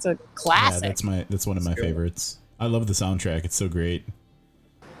Hackers? That's a classic. Yeah, that's one of my favorites. I love the soundtrack. It's so great.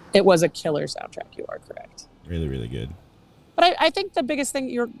 It was a killer soundtrack. You are correct. Really, really good. But I think the biggest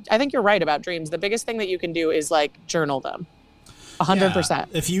thing I think you're right about dreams. The biggest thing that you can do is like journal them. 100%. Yeah,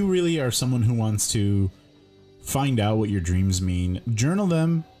 if you really are someone who wants to find out what your dreams mean, journal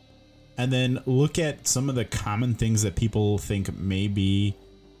them, and then look at some of the common things that people think may be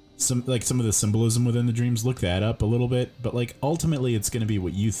some of the symbolism within the dreams. Look that up a little bit, but like ultimately it's going to be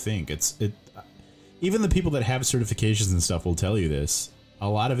what you think. Even the people that have certifications and stuff will tell you this. A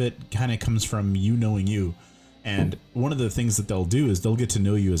lot of it kind of comes from you knowing you. And one of the things that they'll do is they'll get to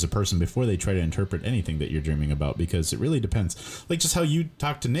know you as a person before they try to interpret anything that you're dreaming about, because it really depends. Like just how you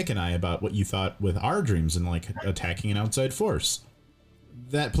talked to Nick and I about what you thought with our dreams and like attacking an outside force.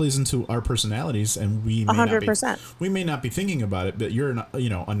 That plays into our personalities, and we may 100%. We may not be thinking about it, but you're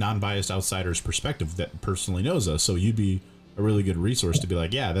a non-biased outsider's perspective that personally knows us. So you'd be a really good resource to be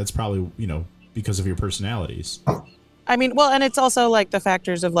like, yeah, that's probably because of your personalities. I mean, well, and it's also like the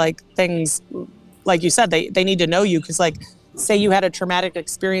factors of like things. Like you said, they need to know you, because like say you had a traumatic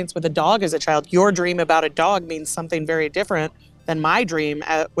experience with a dog as a child, your dream about a dog means something very different than my dream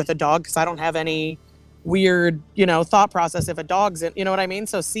with a dog, because I don't have any weird thought process if a dog's in, you know what I mean?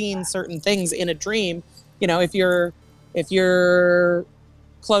 So seeing certain things in a dream, if your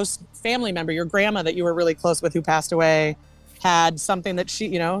close family member, your grandma that you were really close with who passed away, had something that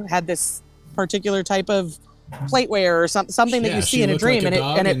she had this particular type of plateware or something that you see in a dream, like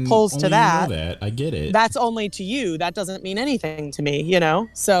and it pulls to that. I get it. That's only to you. That doesn't mean anything to me,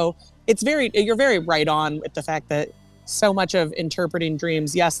 So you're very right on with the fact that so much of interpreting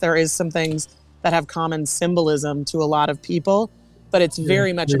dreams, yes, there is some things that have common symbolism to a lot of people, but it's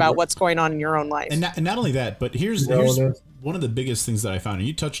very much about what's going on in your own life. And not only that, but here's one of the biggest things that I found, and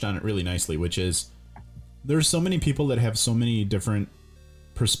you touched on it really nicely, which is there's so many people that have so many different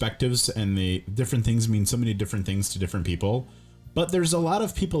perspectives, and the different things mean so many different things to different people. But there's a lot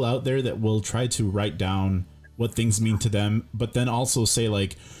of people out there that will try to write down what things mean to them, but then also say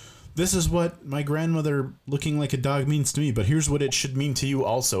like, this is what my grandmother looking like a dog means to me, but here's what it should mean to you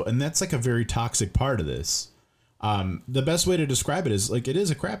also. And that's like a very toxic part of this. The best way to describe it is like, it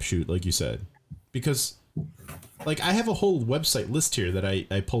is a crapshoot, like you said, because like I have a whole website list here that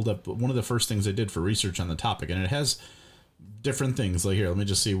I pulled up. One of the first things I did for research on the topic, and it has different things. Like here, let me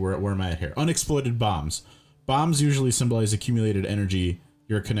just see where am I at here. Unexploded bombs. Bombs usually symbolize accumulated energy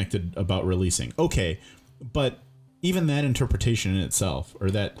you're connected about releasing. Okay, but even that interpretation in itself, or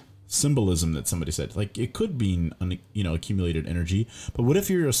that symbolism that somebody said, like it could mean accumulated energy, but what if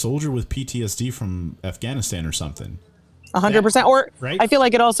you're a soldier with PTSD from Afghanistan or something? 100%. Or right? I feel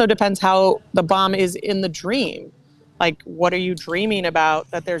like it also depends how the bomb is in the dream. Like, what are you dreaming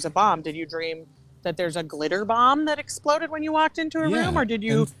about that there's a bomb? Did you dream that there's a glitter bomb that exploded when you walked into a room, or did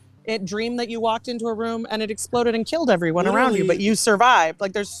you dream that you walked into a room and it exploded and killed everyone around you, but you survived?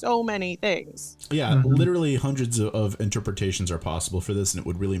 Like, there's so many things. Yeah, literally hundreds of interpretations are possible for this, and it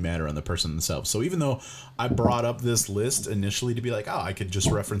would really matter on the person themselves. So even though I brought up this list initially to be like, I could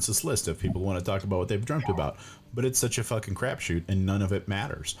just reference this list if people want to talk about what they've dreamt about, but it's such a fucking crapshoot, and none of it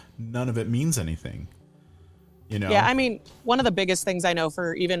matters. None of it means anything. Yeah, I mean, one of the biggest things I know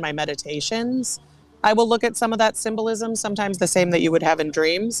for even my meditations, I will look at some of that symbolism, sometimes the same that you would have in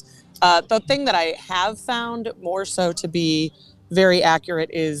dreams. The thing that I have found more so to be very accurate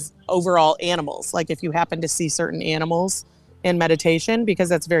is overall animals. Like if you happen to see certain animals in meditation, because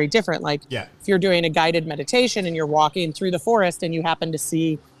that's very different. Like if you're doing a guided meditation and you're walking through the forest and you happen to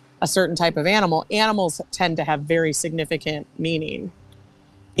see a certain type of animal, animals tend to have very significant meaning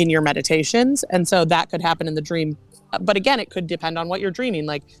in your meditations. And so that could happen in the dream. But again, it could depend on what you're dreaming.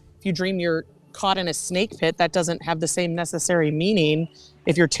 Like if you dream you're caught in a snake pit, that doesn't have the same necessary meaning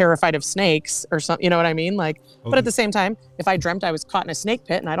if you're terrified of snakes or something. You know what I mean? Like, but at the same time, if I dreamt I was caught in a snake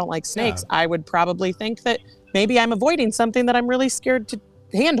pit and I don't like snakes, I would probably think that maybe I'm avoiding something that I'm really scared to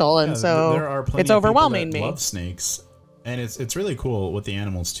handle, and so there are plenty it's of people overwhelming that me. love snakes, and it's really cool with the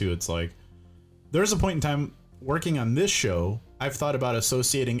animals too. It's like there's a point in time working on this show, I've thought about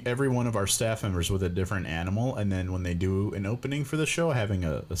associating every one of our staff members with a different animal, and then when they do an opening for the show, having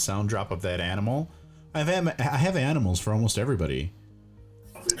a sound drop of that animal. I have animals for almost everybody.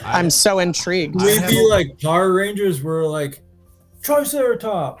 I'm so intrigued. We'd be like Power Rangers, were like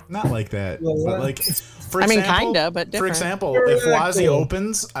Triceratop. Not like that, but like, for I mean, example, kinda, but different. For example, if Wazzy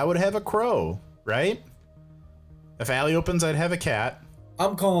opens, I would have a crow, right? If Allie opens, I'd have a cat.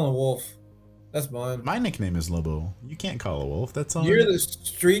 I'm calling a wolf. That's mine. My nickname is Lobo. You can't call a wolf. That's all. You're the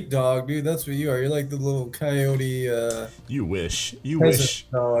street dog, dude. That's what you are. You're like the little coyote. You wish. You wish.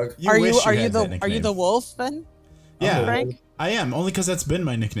 Dog. Are you the wolf then? Yeah, Frank? I am. Only because that's been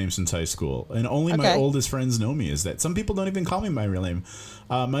my nickname since high school, and only my oldest friends know me as that. Some people don't even call me my real name.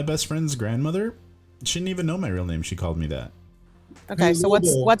 My best friend's grandmother, she didn't even know my real name. She called me that. Okay, so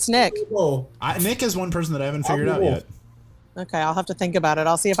what's Nick? Nick is one person that I haven't figured out yet. Okay, I'll have to think about it.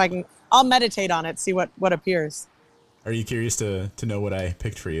 I'll see if I can. I'll meditate on it, see what appears. Are you curious to know what I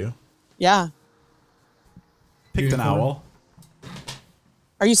picked for you? Yeah. Picked an owl.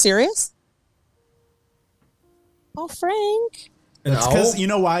 Are you serious? Oh, Frank. It's because you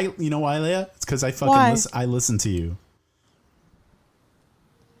know why? You know why, Leia? It's because I fucking I listen to you.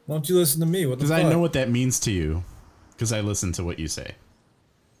 Why don't you listen to me? Because I know what that means to you. Because I listen to what you say.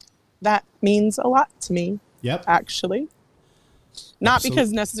 That means a lot to me. Yep. Actually. Not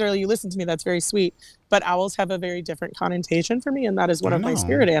because necessarily you listen to me, that's very sweet, but owls have a very different connotation for me, and that is one of my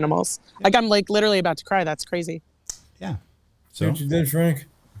spirit animals. Yeah. Like, I'm like literally about to cry. That's crazy. Yeah. So what you did, Frank?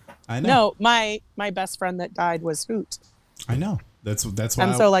 I know. No, my best friend that died was Hoot. I know. That's why.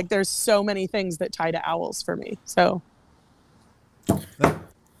 And so like there's so many things that tie to owls for me. So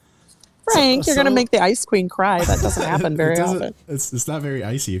Frank, you're gonna make the Ice Queen cry. That doesn't happen very often. It's not very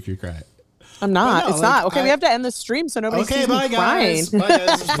icy if you cry. I'm not. No, it's not. Okay, we have to end the stream so nobody sees me crying. Bye,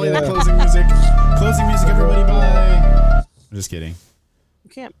 guys. Just play the closing music. Closing music, everybody. Bye. I'm just kidding.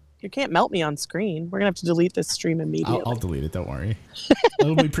 You can't melt me on screen. We're gonna have to delete this stream immediately. I'll delete it. Don't worry.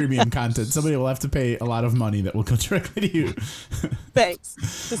 It'll be premium content. Somebody will have to pay a lot of money that will go directly to you. Thanks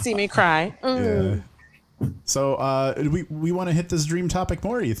to see me cry. Yeah. So, we want to hit this dream topic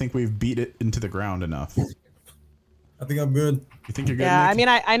more. Or you think we've beat it into the ground enough? I think I'm good. You think you're good? Yeah, Nick?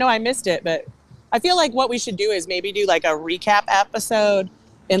 I mean, I know I missed it, but I feel like what we should do is maybe do like a recap episode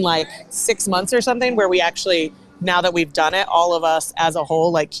in like 6 months or something, where we actually, now that we've done it, all of us as a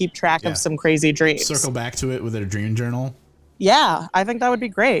whole, like keep track of some crazy dreams. Circle back to it with a dream journal. Yeah, I think that would be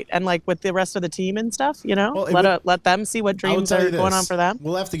great, and like with the rest of the team and stuff, you know, let them see what dreams are going on for them.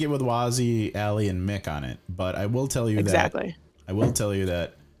 We'll have to get with Wazzy, Allie, and Mick on it, but I will tell you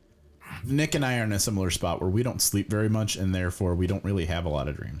that Nick and I are in a similar spot where we don't sleep very much, and therefore we don't really have a lot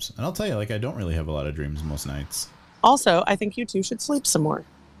of dreams. And I'll tell you, like, I don't really have a lot of dreams most nights. Also, I think you two should sleep some more.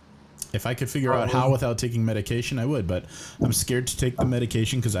 If I could figure out how without taking medication, I would, but I'm scared to take the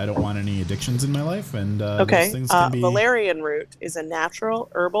medication because I don't want any addictions in my life. And those things can be... valerian root is a natural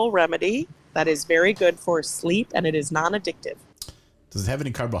herbal remedy that is very good for sleep, and it is non-addictive. Does it have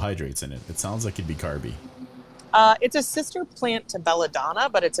any carbohydrates in it? It sounds like it'd be carby. It's a sister plant to belladonna,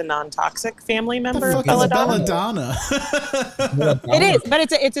 but it's a non-toxic family member of belladonna. It is, but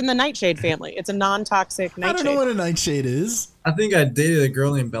it's in the nightshade family. It's a non-toxic nightshade. I don't know what a nightshade is. I think I dated a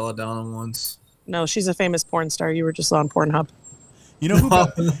girl named Belladonna once. No, she's a famous porn star. You were just on Pornhub. You know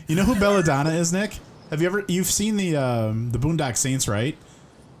who Belladonna is, Nick? You've seen the Boondock Saints, right?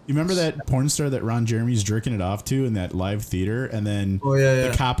 You remember that porn star that Ron Jeremy's jerking it off to in that live theater, and then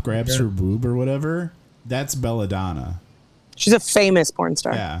the cop grabs her boob or whatever? That's Belladonna. She's a famous porn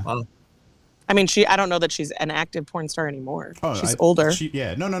star. Yeah. Wow. I mean, I don't know that she's an active porn star anymore. Oh, she's older.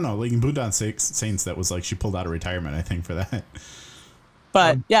 No. Like in Boondock Saints, that was like she pulled out of retirement, I think, for that.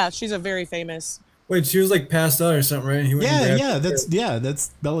 But yeah, she's a very famous. Wait, she was like passed out or something, right? That's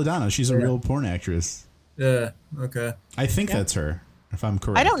Belladonna. She's a real porn actress. Yeah. Okay. I think that's her, if I'm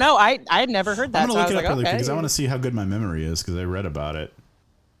correct. I don't know. I had never heard that. I'm gonna look it up really quick because I want to see how good my memory is because I read about it.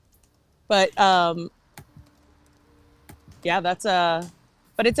 But yeah, that's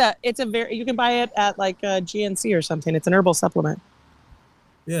but it's a very, you can buy it at like GNC or something. It's an herbal supplement.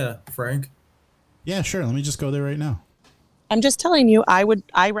 Yeah, Frank. Yeah, sure. Let me just go there right now. I'm just telling you, I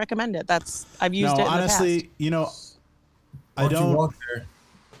recommend it. I've used it in honestly, the past. I don't.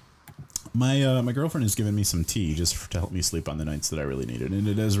 My girlfriend has given me some tea just to help me sleep on the nights that I really need it, and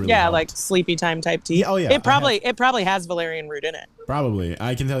it has really Yeah, helped. like sleepy time type tea. Yeah, oh, yeah, It probably has valerian root in it. Probably.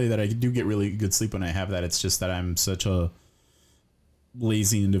 I can tell you that I do get really good sleep when I have that. It's just that I'm such a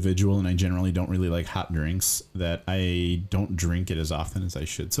lazy individual, and I generally don't really like hot drinks, that I don't drink it as often as I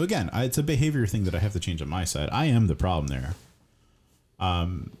should. So again, it's a behavior thing that I have to change on my side. I am the problem there.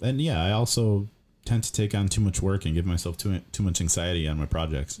 And yeah, I also tend to take on too much work and give myself too much anxiety on my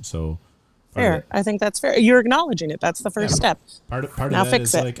projects. So Fair. I think that's fair. You're acknowledging it. That's the first step. Part of Now that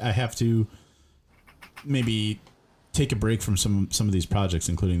fix is it. like I have to maybe take a break from some of these projects,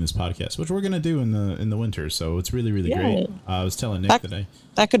 including this podcast, which we're gonna do in the winter. So it's really great. I was telling Nick that I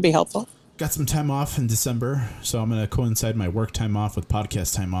that could be helpful. got some time off in December, so I'm gonna coincide my work time off with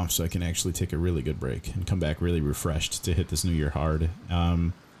podcast time off, so I can actually take a really good break and come back really refreshed to hit this new year hard.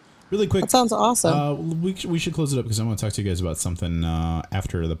 Really quick. That sounds awesome. We should close it up because I want to talk to you guys about something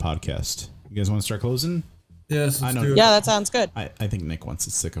after the podcast. You guys want to start closing? Yes, I know. do it. Yeah, that sounds good. I think Nick wants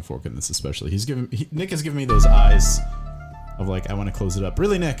to stick a fork in this, especially. Nick has given me those eyes of like, I want to close it up.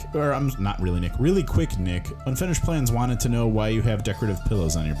 Really, Nick, or I'm not really Nick. Really quick, Nick. Unfinished Plans wanted to know why you have decorative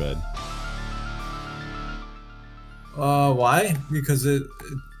pillows on your bed. Why? Because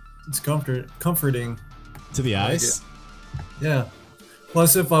it's comforting. To the eyes. Yeah.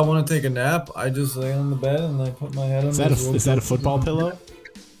 Plus, if I want to take a nap, I just lay on the bed and I put my head on. Is that a football pillow?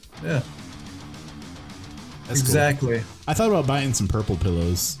 Yeah. That's exactly. Cool. I thought about buying some purple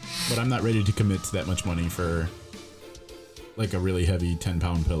pillows, but I'm not ready to commit to that much money for like a really heavy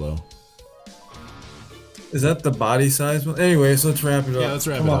 10-pound pillow. Is that the body size one? Anyways, let's wrap it up. Yeah, let's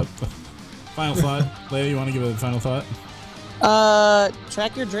wrap it up. Final thought. Leia, you want to give a final thought?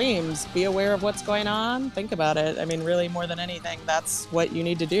 Track your dreams. Be aware of what's going on. Think about it. I mean, really, more than anything, that's what you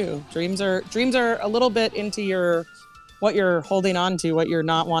need to do. Dreams are a little bit into what you're holding on to, what you're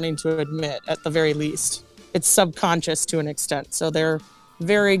not wanting to admit, at the very least. It's subconscious to an extent, so they're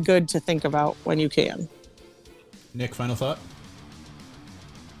very good to think about when you can. Nick, final thought?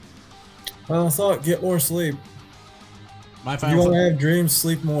 Final thought, get more sleep. My If you final want thought. to have dreams,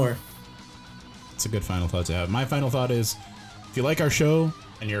 sleep more. It's a good final thought to have. My final thought is, if you like our show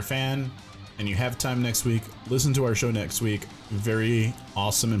and you're a fan and you have time next week, listen to our show next week. Very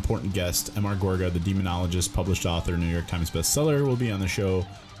awesome, important guest, M.R. Gorga, the demonologist, published author, New York Times bestseller, will be on the show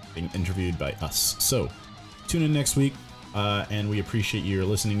being interviewed by us. So tune in next week, and we appreciate your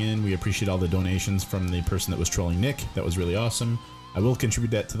listening in. We appreciate all the donations from the person that was trolling Nick. That was really awesome. I will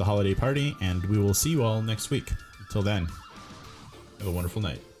contribute that to the holiday party, and we will see you all next week. Until then, have a wonderful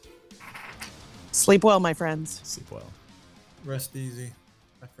night. Sleep well, my friends. Sleep well. Rest easy,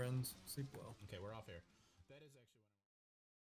 my friends. Sleep well.